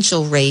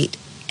residential rate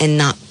and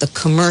not the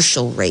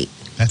commercial rate.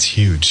 That's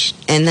huge.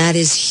 And that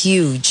is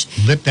huge.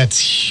 That's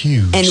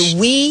huge. And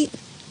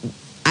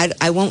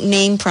I won't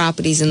name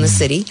properties in the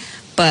city,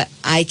 but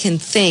I can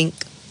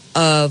think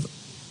of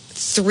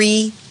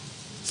 3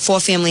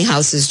 4-family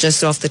houses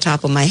just off the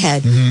top of my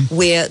head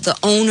where the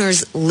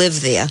owners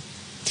live there.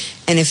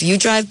 And if you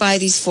drive by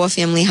these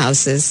 4-family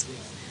houses,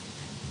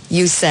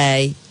 you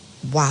say,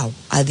 wow,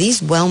 are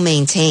these well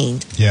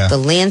maintained? Yeah. The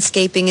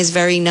landscaping is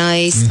very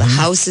nice. The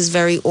house is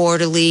very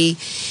orderly.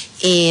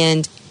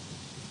 And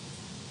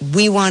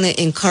we want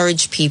to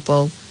encourage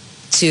people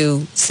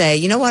to say,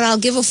 you know what, I'll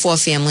give a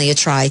 4-family a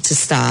try to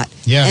start.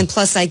 Yeah. And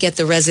plus I get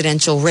the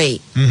residential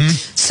rate.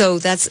 So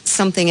that's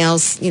something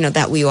else,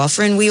 that we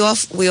offer. And we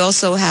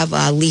also have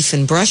a leaf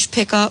and brush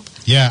pickup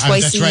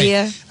twice a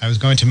year. I was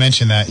going to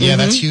mention that. Yeah,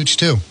 that's huge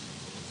too.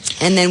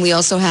 And then we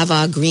also have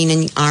our green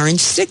and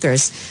orange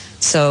stickers.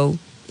 So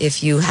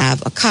if you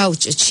have a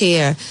couch, a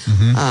chair,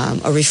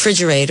 a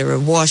refrigerator, a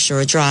washer,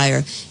 a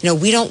dryer,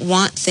 we don't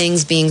want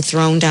things being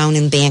thrown down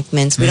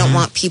embankments. We don't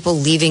want people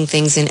leaving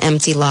things in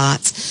empty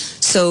lots.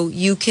 So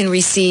you can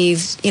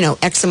receive,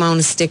 X amount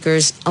of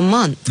stickers a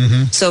month.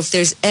 So if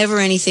there's ever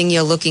anything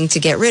you're looking to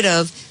get rid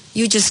of,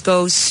 you just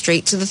go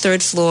straight to the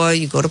 3rd floor.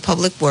 You go to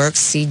Public Works,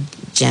 see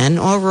Jen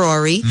or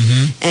Rory,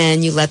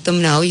 and you let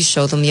them know. You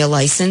show them your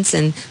license,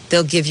 and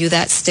they'll give you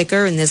that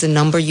sticker, and there's a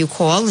number you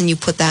call, and you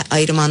put that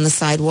item on the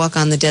sidewalk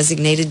on the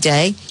designated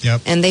day,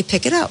 and they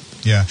pick it up.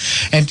 Yeah.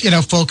 And,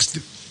 folks,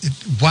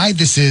 why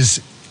this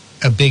is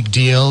a big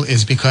deal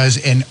is because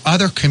in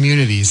other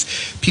communities,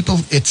 people,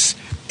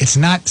 it's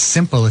not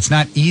simple. It's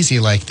not easy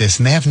like this,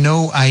 and they have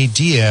no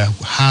idea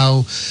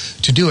how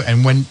to do it.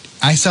 And when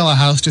I sell a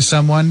house to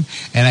someone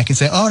and I can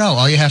say, oh no,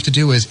 all you have to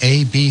do is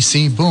A, B,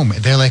 C, boom.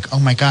 They're like, oh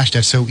my gosh,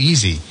 that's so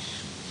easy.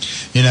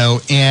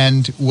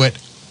 And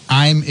what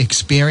I'm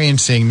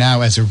experiencing now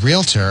as a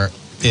realtor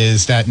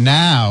is that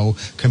now,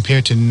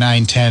 compared to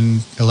 9, 10,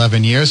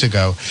 11 years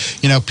ago,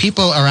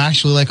 people are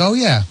actually like, oh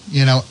yeah,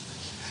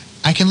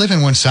 I can live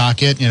in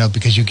Woonsocket,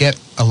 because you get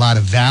a lot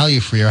of value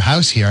for your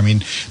house here. I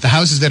mean, the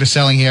houses that are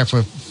selling here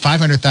for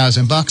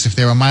 $500,000, if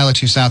they're a mile or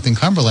two south in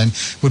Cumberland,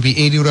 would be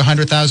 $80,000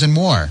 to $100,000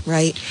 more.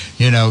 Right.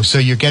 So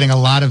you're getting a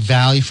lot of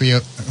value for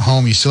your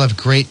home. You still have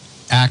great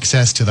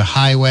access to the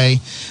highway,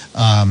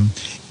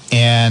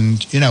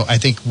 and I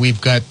think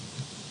we've got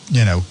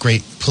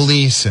great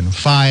police and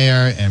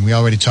fire, and we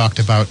already talked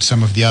about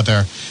some of the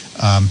other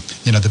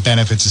the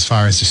benefits as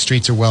far as the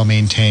streets are well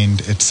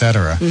maintained,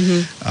 etc.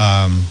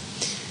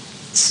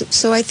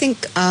 So I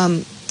think,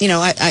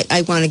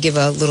 I want to give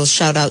a little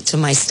shout out to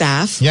my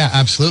staff. Yeah,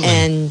 absolutely.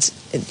 And,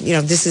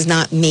 this is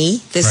not me.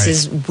 This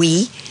is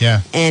we.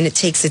 Yeah. And it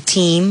takes a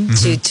team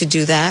to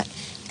do that.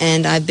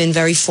 And I've been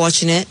very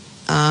fortunate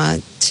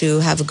to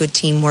have a good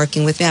team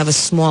working with me. I have a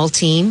small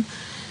team.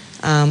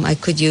 I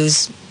could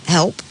use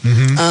help.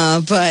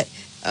 But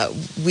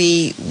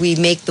we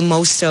make the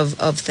most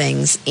of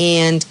things.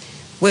 And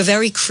we're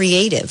very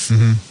creative.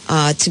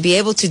 To be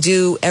able to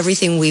do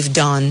everything we've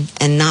done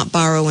and not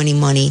borrow any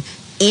money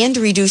and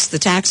reduce the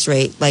tax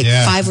rate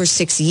 5 or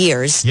 6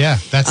 years. Yeah,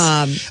 that's,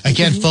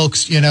 again,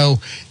 folks,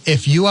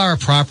 if you are a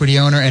property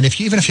owner, and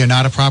even if you're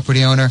not a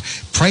property owner,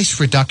 price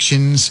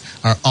reductions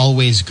are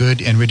always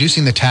good, and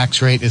reducing the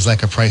tax rate is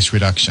like a price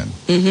reduction.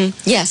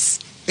 Yes.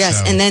 So.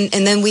 And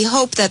then we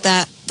hope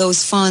that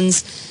those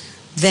funds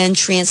then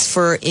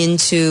transfer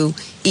into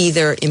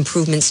either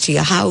improvements to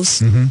your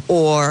house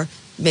or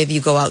maybe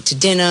you go out to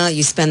dinner,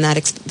 you spend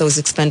those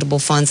expendable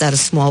funds at a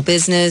small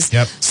business.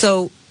 Yep.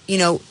 So,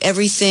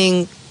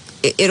 everything,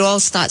 it all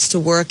starts to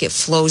work. It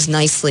flows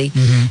nicely.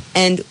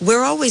 And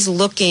we're always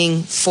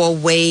looking for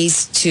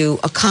ways to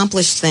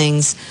accomplish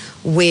things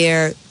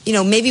where,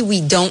 maybe we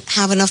don't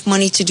have enough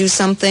money to do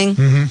something.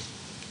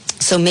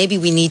 So maybe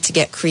we need to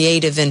get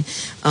creative. And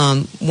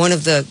one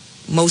of the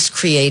most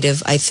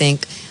creative, I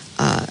think,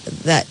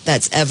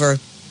 that's ever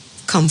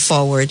come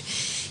forward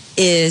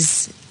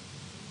is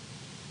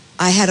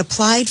I had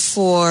applied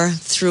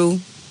through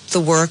the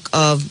work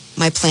of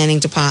my planning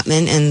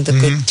department and the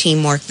good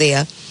teamwork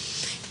there,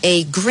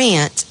 a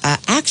grant.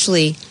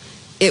 Actually,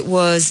 it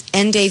was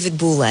N. David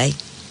Boulay.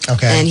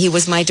 Okay. And he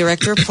was my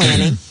director of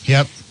planning.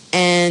 Yep.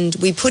 And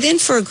we put in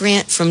for a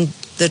grant from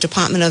the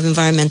Department of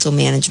Environmental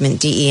Management,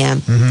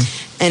 DEM,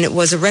 and it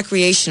was a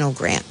recreational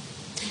grant.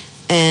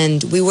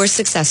 And we were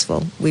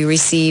successful. We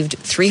received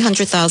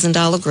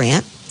 $300,000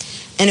 grant,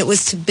 and it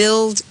was to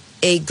build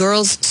a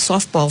girls'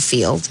 softball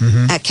field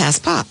at Cass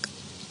Park.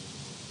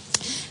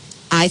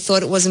 I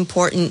thought it was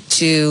important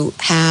to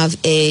have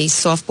a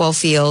softball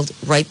field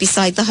right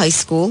beside the high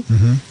school.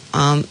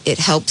 It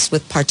helps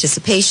with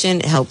participation.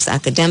 It helps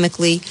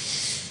academically.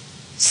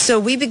 So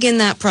we begin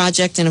that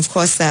project, and of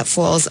course that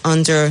falls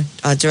under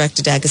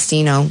Director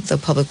D'Agostino, the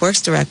Public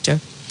Works Director.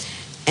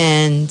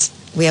 And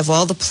we have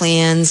all the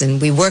plans,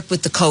 and we work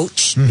with the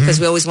coach because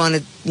we always want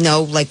to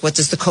know, like, what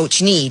does the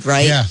coach need,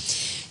 right? Yeah.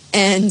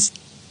 And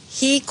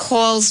he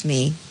calls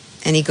me,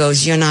 and he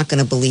goes, "You're not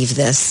going to believe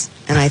this."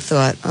 And I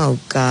thought, oh,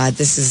 God,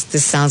 this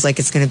sounds like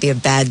it's going to be a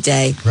bad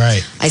day.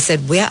 Right. I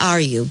said, "Where are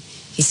you?"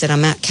 He said,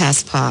 "I'm at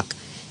Cass Park."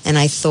 And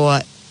I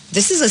thought,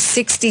 this is a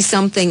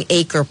 60-something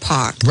acre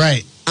park.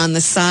 Right. On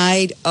the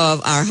side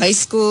of our high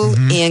school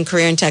and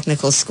career and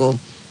technical school.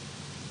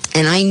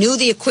 And I knew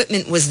the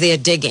equipment was there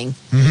digging.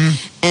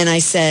 And I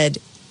said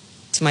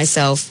to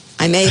myself,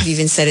 I may have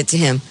even said it to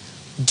him,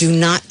 "Do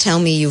not tell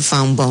me you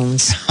found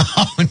bones."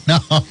 Oh,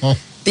 no.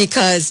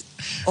 Because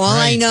all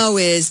I know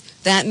is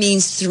that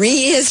means 3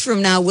 years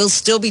from now, we'll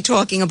still be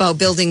talking about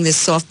building this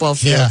softball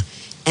field. Yeah.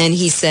 And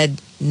he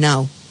said,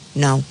 no.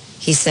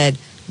 He said,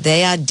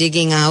 they are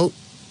digging out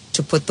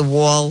to put the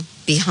wall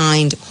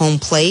behind home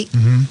plate.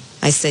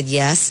 I said,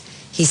 yes.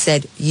 He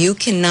said, you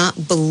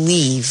cannot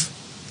believe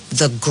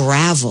the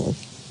gravel.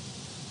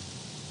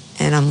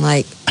 And I'm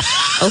like,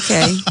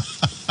 okay.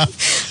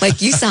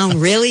 Like, you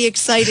sound really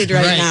excited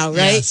right now,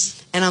 right?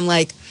 Yes. And I'm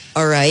like,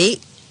 all right.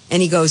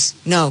 And he goes,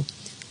 no,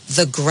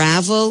 the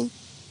gravel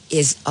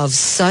is of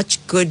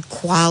such good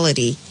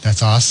quality.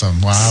 That's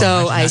awesome. Wow. So I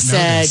did not know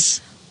said,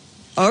 this.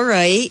 all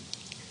right.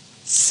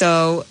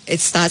 So it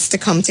starts to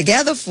come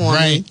together for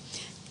me.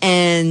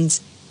 And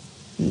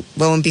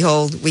lo and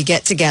behold, we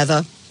get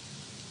together.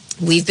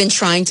 We've been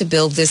trying to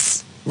build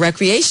this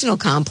recreational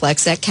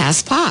complex at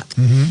Cass Park.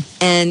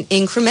 And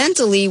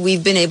incrementally,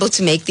 we've been able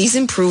to make these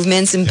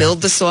improvements and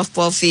build the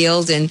softball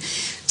field. And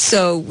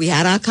so we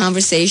had our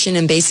conversation,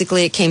 and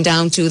basically it came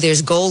down to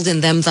there's gold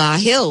in them thar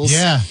hills.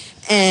 Yeah.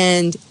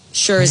 And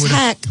sure as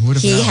heck,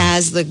 he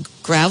has the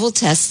gravel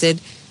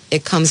tested.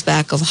 It comes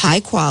back of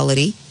high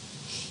quality.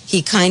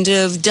 He kind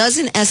of does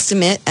an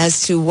estimate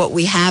as to what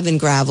we have in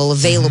gravel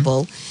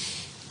available.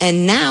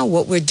 And now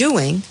what we're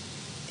doing,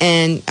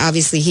 and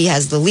obviously he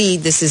has the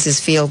lead, this is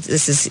his field,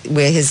 this is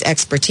where his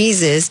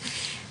expertise is.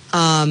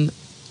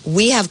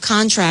 We have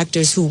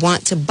contractors who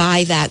want to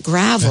buy that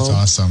gravel.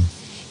 That's awesome.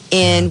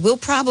 And we'll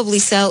probably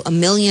sell $1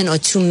 million or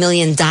 $2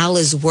 million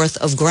worth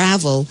of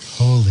gravel.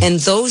 Holy. And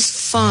those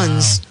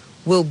funds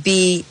will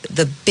be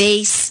the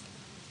base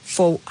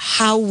for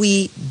how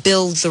we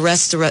build the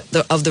rest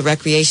of the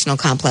recreational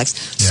complex.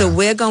 So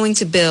we're going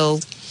to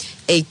build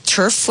a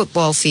turf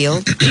football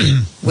field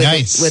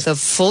with a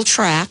full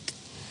track,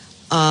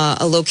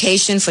 a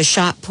location for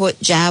shot put,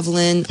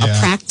 javelin, a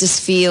practice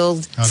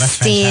field,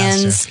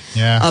 stands,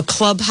 a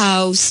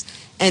clubhouse,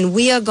 and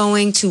we are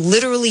going to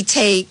literally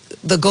take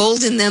the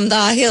gold in them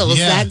thar hills,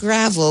 that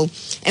gravel,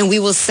 and we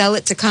will sell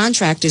it to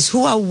contractors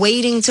who are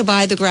waiting to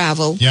buy the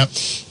gravel.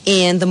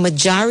 And the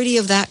majority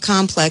of that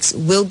complex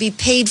will be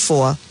paid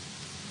for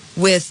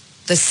with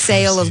the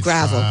sale of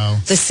gravel,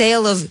 the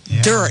sale of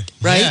dirt,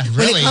 right? Yeah,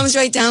 really. When it comes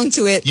right down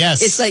to it,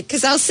 it's like,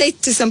 because I'll say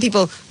to some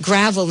people,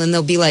 gravel, and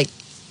they'll be like,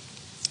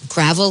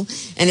 gravel,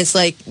 and it's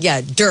like,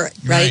 dirt,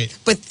 right?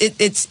 But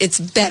it's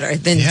better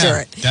than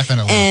dirt.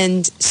 Definitely.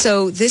 And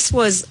so this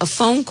was a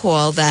phone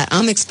call that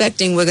I'm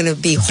expecting we're going to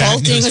be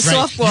halting a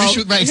softball.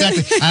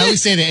 Exactly. I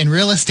always say that in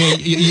real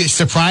estate,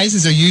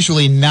 surprises are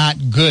usually not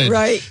good.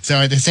 Right.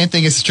 So the same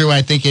thing is true,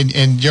 I think,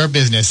 in your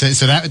business.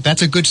 So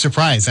that's a good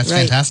surprise. That's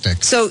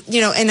fantastic. So,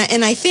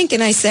 and I think,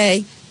 and I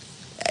say,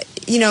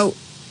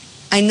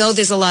 I know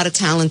there's a lot of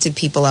talented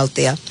people out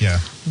there. Yeah.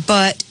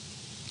 But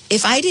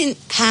if I didn't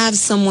have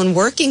someone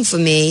working for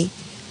me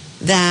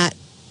that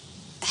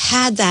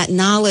had that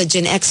knowledge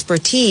and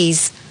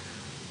expertise,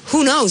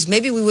 who knows?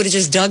 Maybe we would have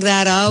just dug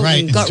that out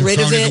and got rid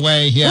of it.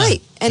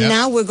 Right. And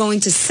now we're going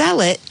to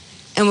sell it,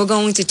 and we're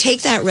going to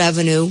take that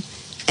revenue,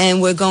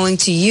 and we're going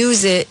to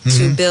use it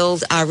to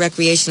build our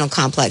recreational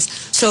complex.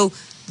 So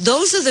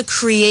those are the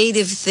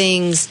creative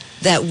things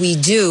that we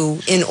do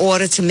in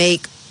order to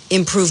make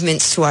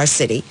improvements to our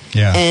city.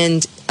 Yeah.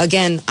 And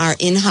again, our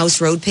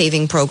in-house road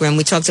paving program,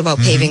 we talked about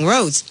paving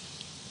roads.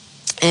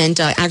 And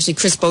actually,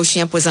 Chris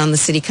Beauchamp was on the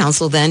city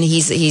council then.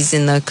 He's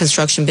in the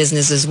construction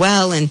business as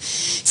well. And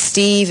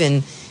Steve,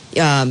 and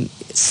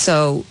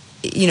so,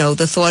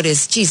 the thought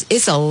is, geez,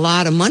 it's a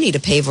lot of money to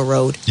pave a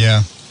road.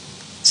 Yeah.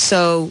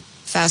 So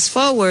fast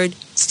forward,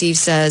 Steve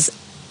says,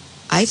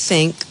 I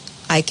think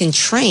I can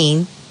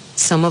train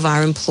some of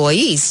our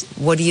employees.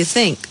 What do you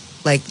think?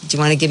 Like, do you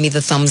want to give me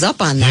the thumbs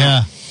up on that?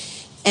 Yeah.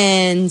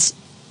 And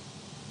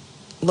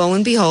lo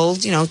and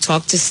behold,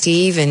 talk to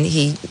Steve, and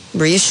he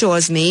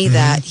reassures me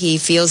that he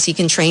feels he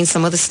can train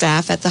some of the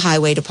staff at the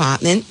highway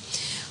department.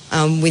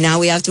 We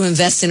have to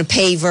invest in a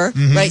paver,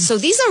 right? So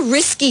these are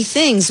risky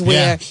things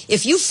where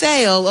if you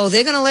fail,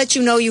 they're going to let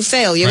you know you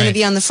fail. You're going to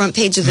be on the front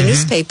page of the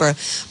newspaper.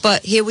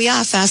 But here we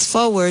are, fast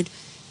forward,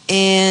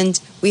 and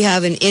we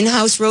have an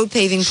in-house road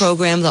paving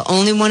program, the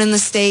only one in the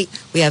state.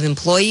 We have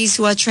employees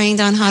who are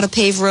trained on how to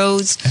pave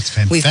roads. That's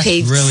fantastic. We've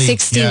paved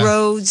 60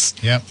 roads.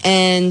 Yep.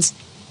 And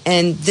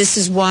this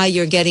is why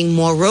you're getting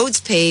more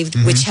roads paved,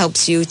 which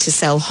helps you to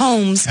sell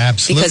homes.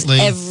 Absolutely.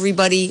 Because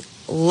everybody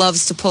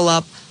loves to pull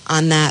up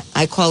on that.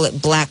 I call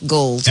it black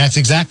gold. That's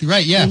exactly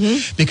right, yeah.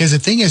 Because the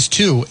thing is,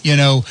 too,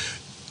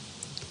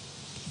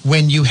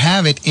 when you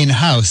have it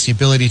in-house, the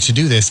ability to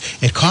do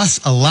this, it costs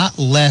a lot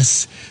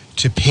less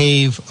to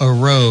pave a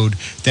road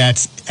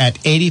that's at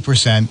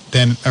 80%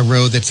 than a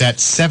road that's at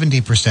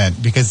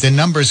 70%, because the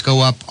numbers go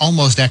up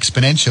almost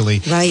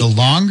exponentially. Right. The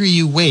longer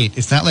you wait,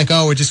 it's not like,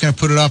 we're just going to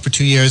put it off for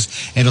 2 years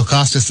and it'll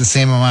cost us the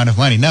same amount of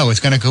money. No, it's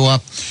going to go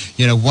up,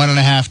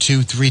 1.5,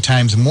 2, 3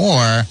 times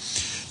more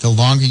the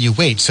longer you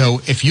wait. So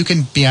if you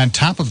can be on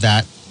top of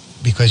that,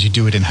 because you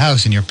do it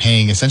in-house and you're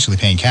essentially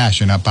paying cash,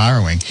 you're not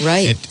borrowing.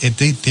 Right.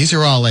 These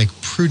are all like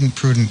prudent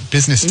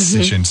business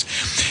decisions.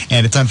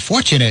 And it's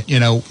unfortunate,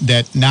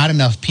 that not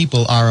enough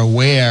people are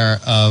aware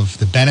of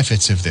the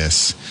benefits of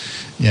this,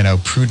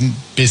 prudent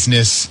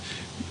business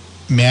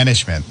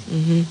management,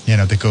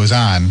 that goes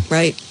on.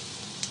 Right.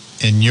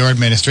 In your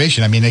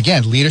administration. I mean,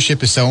 again,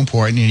 leadership is so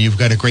important, and you've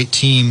got a great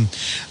team,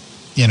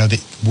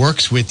 that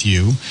works with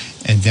you,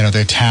 and,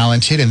 they're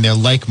talented and they're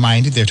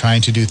like-minded. They're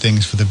trying to do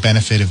things for the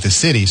benefit of the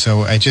city.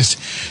 So I just,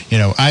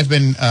 I've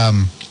been,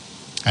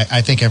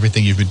 I think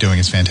everything you've been doing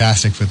is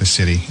fantastic for the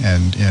city,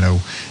 and,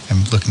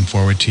 I'm looking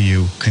forward to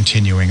you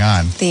continuing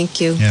on. Thank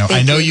you.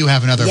 I know you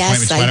have another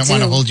appointment, so I don't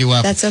want to hold you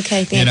up. That's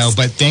okay. Thanks.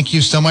 But thank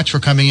you so much for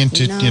coming in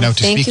to, to speak to us.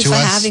 Thank you for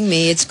having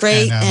me. It's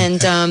great. And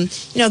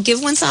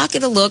give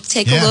Woonsocket a look.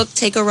 Take a look.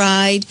 Take a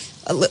ride.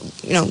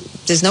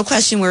 There's no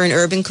question we're an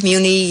urban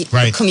community.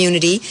 Right.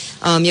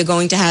 You're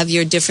going to have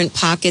your different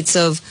pockets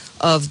of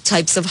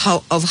types of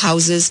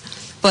houses.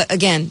 But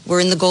again,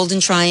 we're in the Golden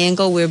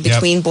Triangle. We're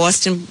between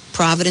Boston,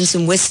 Providence,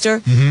 and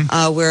Worcester.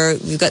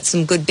 We've got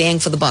some good bang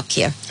for the buck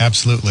here.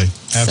 Absolutely.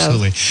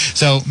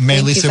 So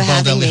Mayor Lisa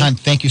Baldelli Hunt,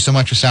 thank you so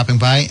much for stopping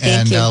by,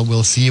 and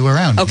we'll see you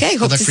around. Okay,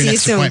 hope to see you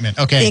soon. Appointment.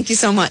 Okay. Thank you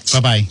so much.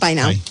 Bye-bye. Bye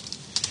now. Bye.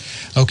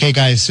 Okay,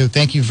 guys, so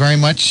thank you very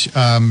much.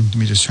 Let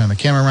me just turn the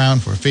camera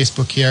around for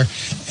Facebook here.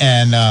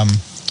 And,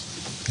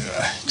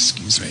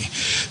 excuse me.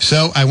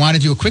 So I want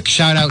to do a quick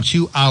shout-out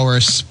to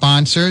our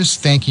sponsors.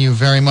 Thank you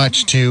very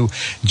much to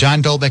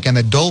John Dolbeck and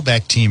the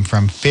Dolbeck team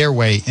from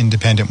Fairway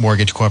Independent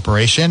Mortgage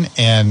Corporation.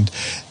 And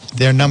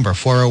their number,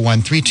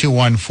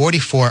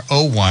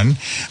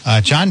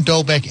 401-321-4401. John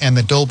Dolbeck and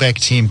the Dolbeck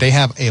team, they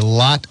have a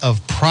lot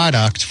of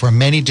product for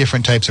many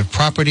different types of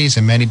properties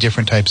and many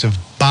different types of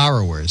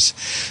borrowers.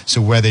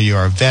 So whether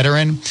you're a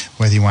veteran,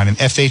 whether you want an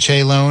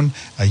FHA loan,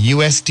 a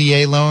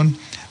USDA loan,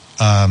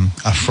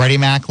 a Freddie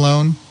Mac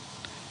loan,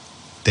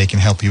 they can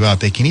help you out.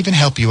 They can even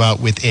help you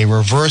out with a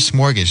reverse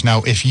mortgage.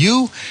 Now, if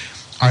you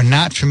are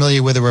not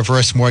familiar with a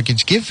reverse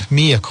mortgage, give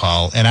me a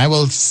call, and I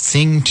will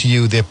sing to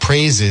you the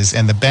praises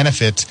and the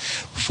benefits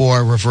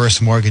for reverse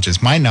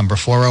mortgages. My number,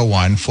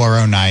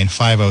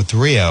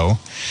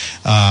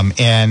 401-409-5030.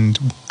 And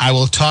I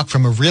will talk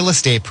from a real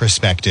estate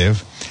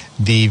perspective,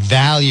 the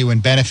value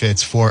and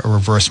benefits for a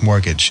reverse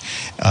mortgage.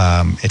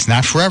 It's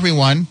not for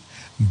everyone,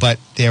 but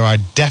there are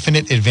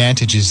definite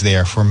advantages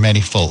there for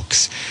many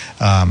folks.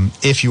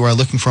 If you are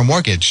looking for a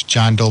mortgage,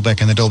 John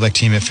Dolbeck and the Dolbeck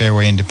team at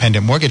Fairway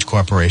Independent Mortgage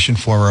Corporation,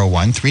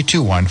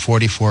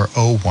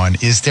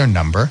 401-321-4401 is their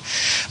number.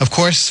 Of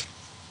course,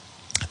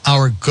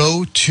 our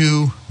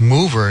go-to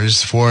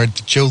movers for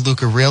Joe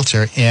Luca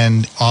Realtor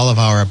and all of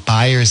our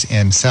buyers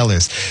and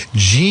sellers,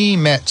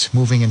 G-Met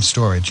Moving and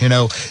Storage.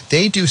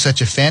 They do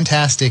such a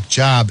fantastic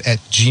job at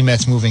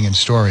G-Met's Moving and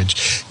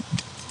Storage.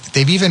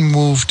 They've even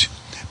moved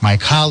my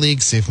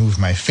colleagues, they've moved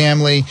my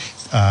family.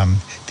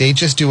 They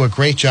just do a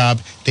great job.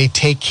 They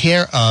take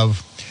care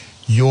of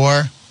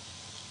your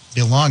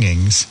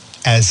belongings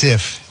as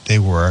if they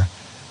were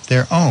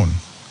their own,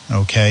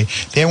 okay?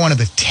 They're one of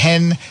the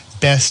 10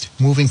 best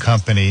moving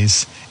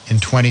companies in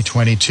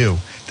 2022.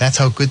 That's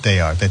how good they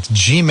are. That's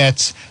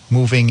G-Met's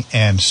Moving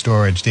and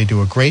Storage. They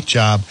do a great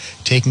job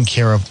taking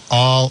care of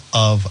all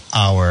of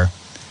our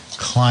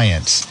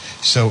clients.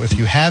 So if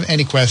you have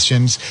any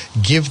questions,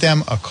 give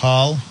them a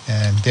call,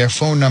 and their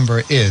phone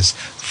number is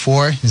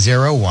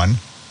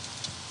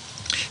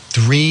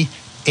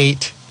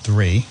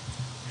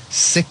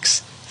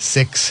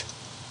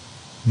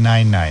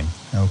 401-383-6699.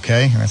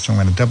 Okay, so I'm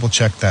going to double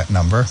check that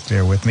number.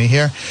 Bear with me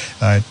here.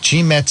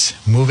 G-Met's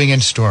Moving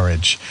and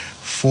Storage,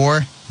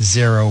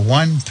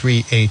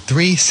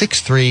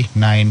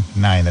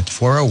 401-383-6399. That's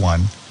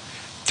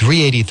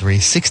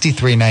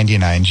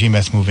 401-383-6399,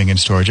 G-Met's Moving and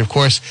Storage. Of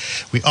course,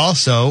 we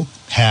also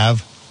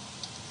have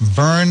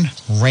Vern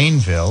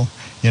Rainville.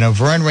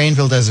 Vern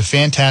Rainville does a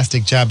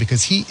fantastic job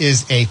because he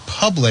is a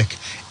public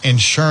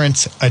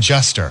insurance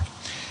adjuster.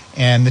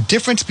 And the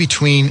difference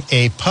between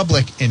a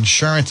public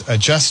insurance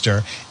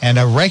adjuster and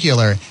a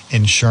regular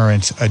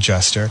insurance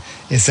adjuster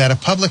is that a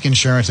public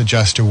insurance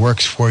adjuster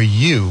works for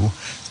you,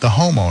 the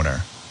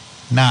homeowner,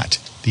 not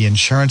the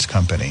insurance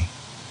company.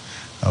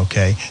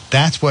 Okay,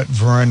 that's what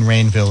Vern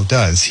Rainville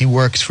does. He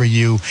works for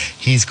you.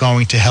 He's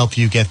going to help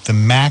you get the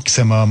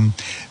maximum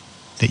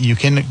that you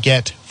can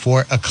get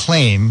for a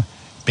claim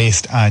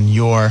based on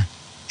your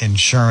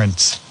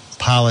insurance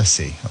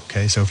policy.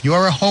 Okay, so if you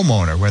are a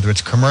homeowner, whether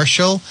it's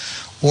commercial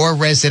or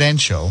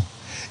residential,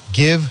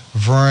 give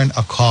Vern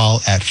a call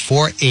at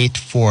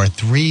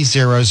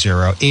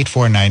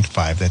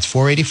 484-300-8495. That's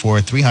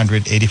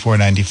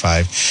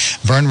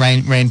 484-300-8495. Vern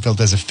Rainville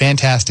does a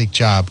fantastic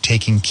job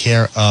taking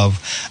care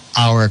of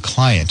our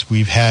client.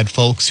 We've had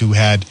folks who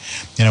had,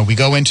 we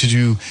go in to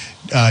do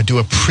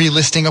a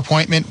pre-listing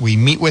appointment. We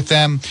meet with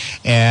them,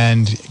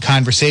 and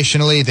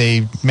conversationally,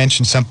 they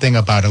mention something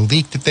about a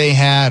leak that they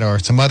had or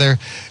some other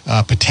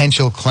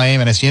potential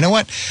claim. And I say, you know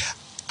what?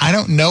 I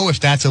don't know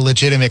if that's a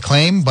legitimate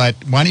claim, but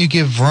why don't you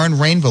give Vern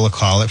Rainville a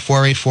call at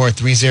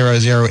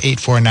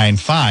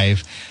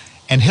 484-300-8495,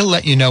 and he'll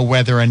let you know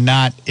whether or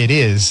not it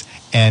is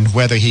and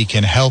whether he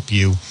can help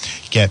you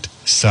get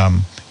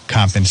some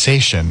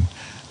compensation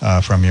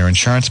from your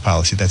insurance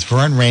policy. That's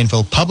Vern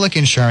Rainville, Public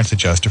Insurance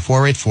Adjuster,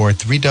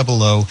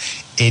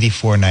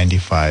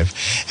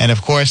 484-300-8495. And,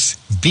 of course,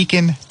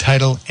 Beacon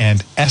Title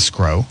and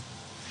Escrow.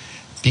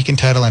 Beacon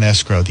Title and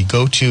Escrow, the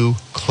go-to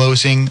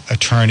closing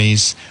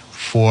attorneys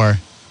for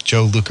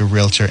Joe Luca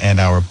Realtor and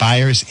our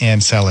buyers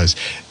and sellers.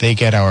 They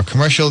get our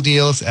commercial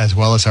deals as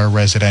well as our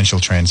residential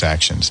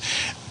transactions.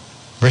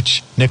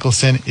 Rich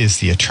Nicholson is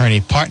the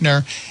attorney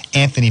partner.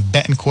 Anthony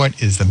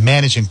Betancourt is the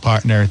managing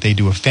partner. They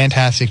do a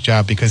fantastic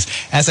job because,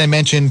 as I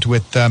mentioned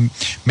with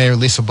Mayor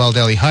Lisa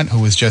Baldelli Hunt, who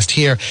was just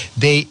here,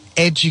 they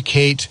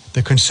educate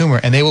the consumer,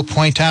 and they will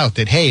point out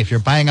that, hey, if you're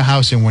buying a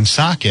house in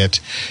Woonsocket,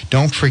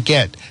 don't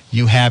forget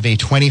you have a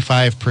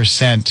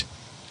 25%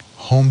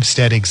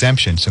 homestead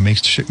exemption. So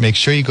make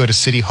sure you go to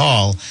City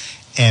Hall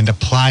and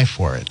apply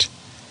for it.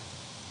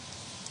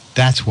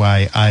 That's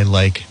why I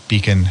like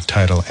Beacon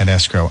Title and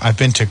Escrow. I've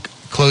been to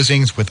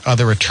closings with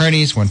other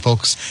attorneys when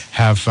folks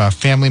have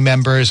family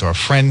members or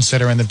friends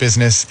that are in the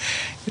business.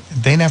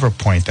 They never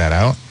point that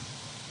out.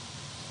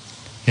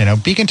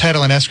 Beacon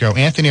Title and Escrow,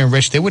 Anthony and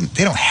Rich, they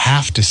don't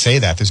have to say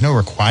that. There's no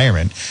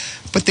requirement,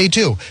 but they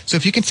do. So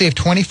if you can save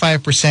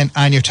 25%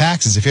 on your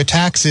taxes, if your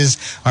taxes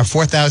are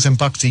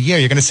 $4,000 a year,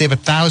 you're going to save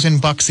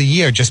 $1,000 a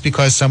year just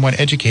because someone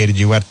educated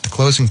you at the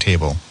closing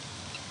table.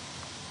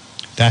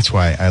 That's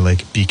why I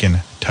like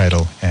Beacon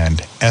Title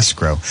and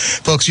Escrow.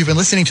 Folks, you've been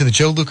listening to the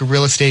Joe Luca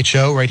Real Estate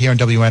Show right here on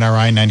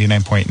WNRI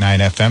 99.9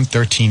 FM,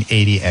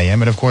 1380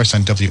 AM, and of course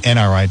on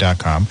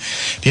WNRI.com.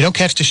 If you don't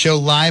catch the show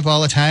live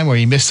all the time, or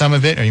you miss some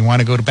of it, or you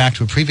want to go back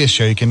to a previous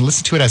show, you can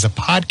listen to it as a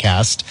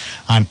podcast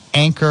on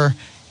Anchor.fm.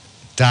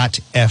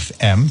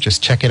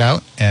 Just check it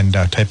out and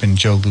type in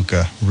Joe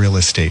Luca Real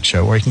Estate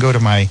Show, or you can go to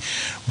my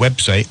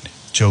website,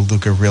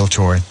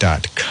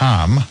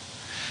 joelucarealtor.com.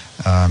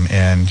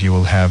 And you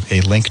will have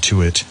a link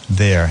to it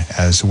there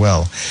as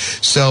well.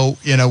 So,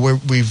 we're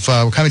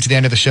coming to the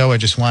end of the show. I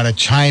just want to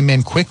chime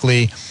in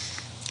quickly.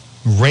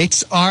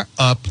 Rates are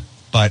up,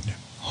 but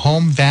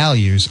home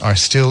values are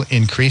still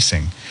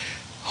increasing.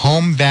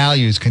 Home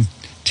values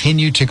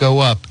continue to go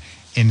up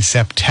in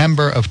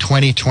September of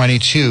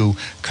 2022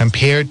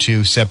 compared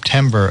to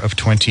September of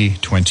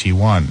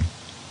 2021.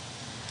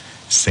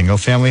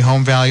 Single-family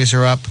home values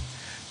are up.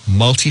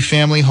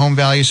 Multifamily home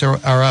values are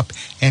up,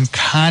 and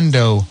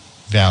condo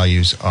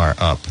values are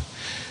up.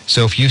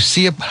 So if you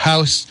see a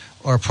house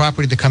or a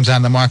property that comes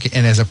on the market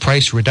and there's a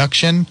price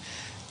reduction,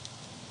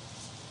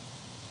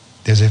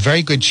 there's a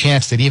very good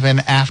chance that even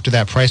after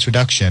that price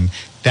reduction,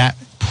 that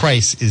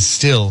price is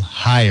still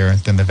higher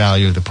than the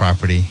value of the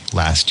property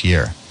last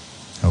year.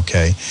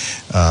 Okay,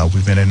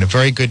 we've been in a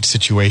very good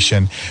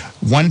situation.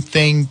 One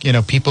thing,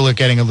 people are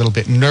getting a little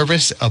bit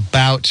nervous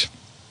about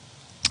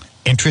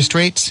interest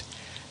rates.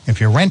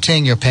 If you're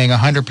renting, you're paying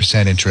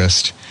 100%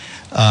 interest.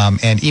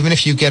 And even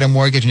if you get a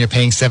mortgage and you're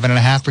paying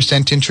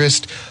 7.5%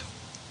 interest,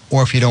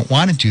 or if you don't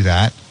want to do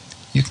that,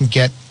 you can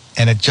get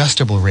an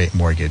adjustable rate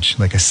mortgage,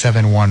 like a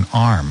 7-1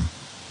 ARM.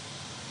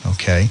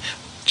 Okay?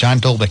 John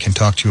Dolbeck can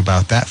talk to you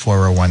about that,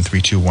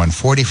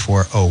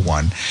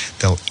 401-321-4401.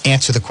 They'll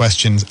answer the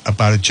questions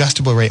about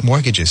adjustable rate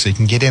mortgages, so you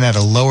can get in at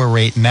a lower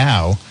rate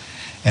now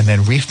and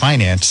then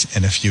refinance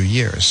in a few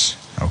years.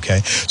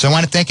 Okay? So I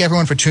want to thank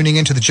everyone for tuning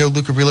in to the Joe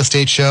Luca Real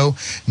Estate Show.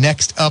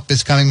 Next up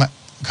is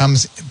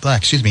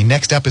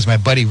Next up is my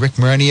buddy Rick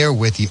Mernier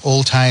with the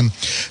Old Time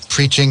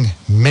Preaching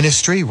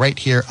Ministry right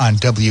here on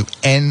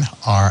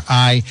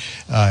WNRI.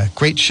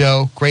 Great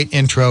show, great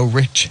intro.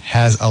 Rich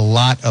has a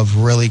lot of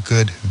really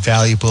good,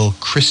 valuable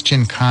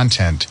Christian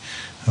content.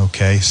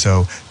 Okay,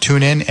 so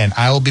tune in, and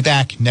I will be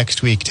back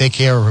next week. Take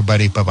care,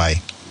 everybody. Bye-bye.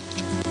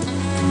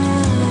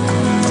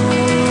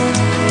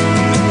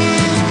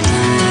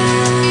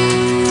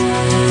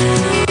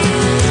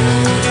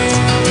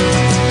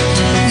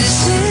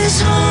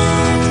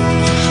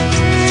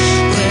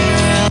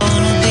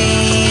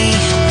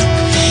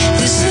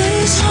 This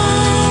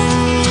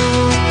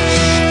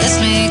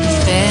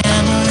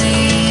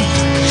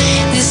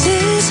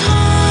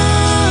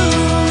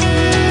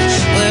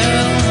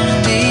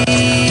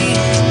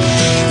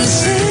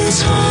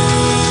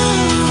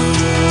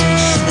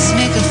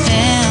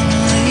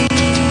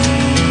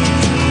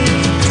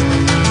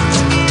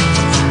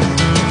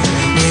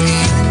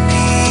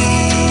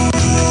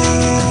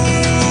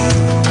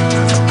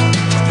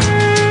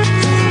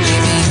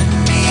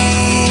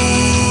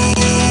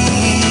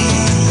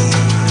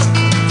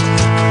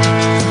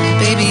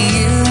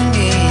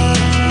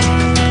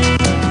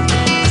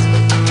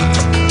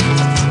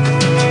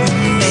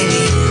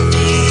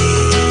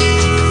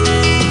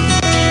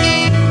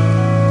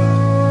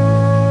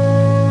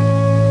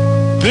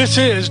This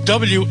is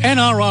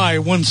WNRI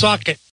Woonsocket.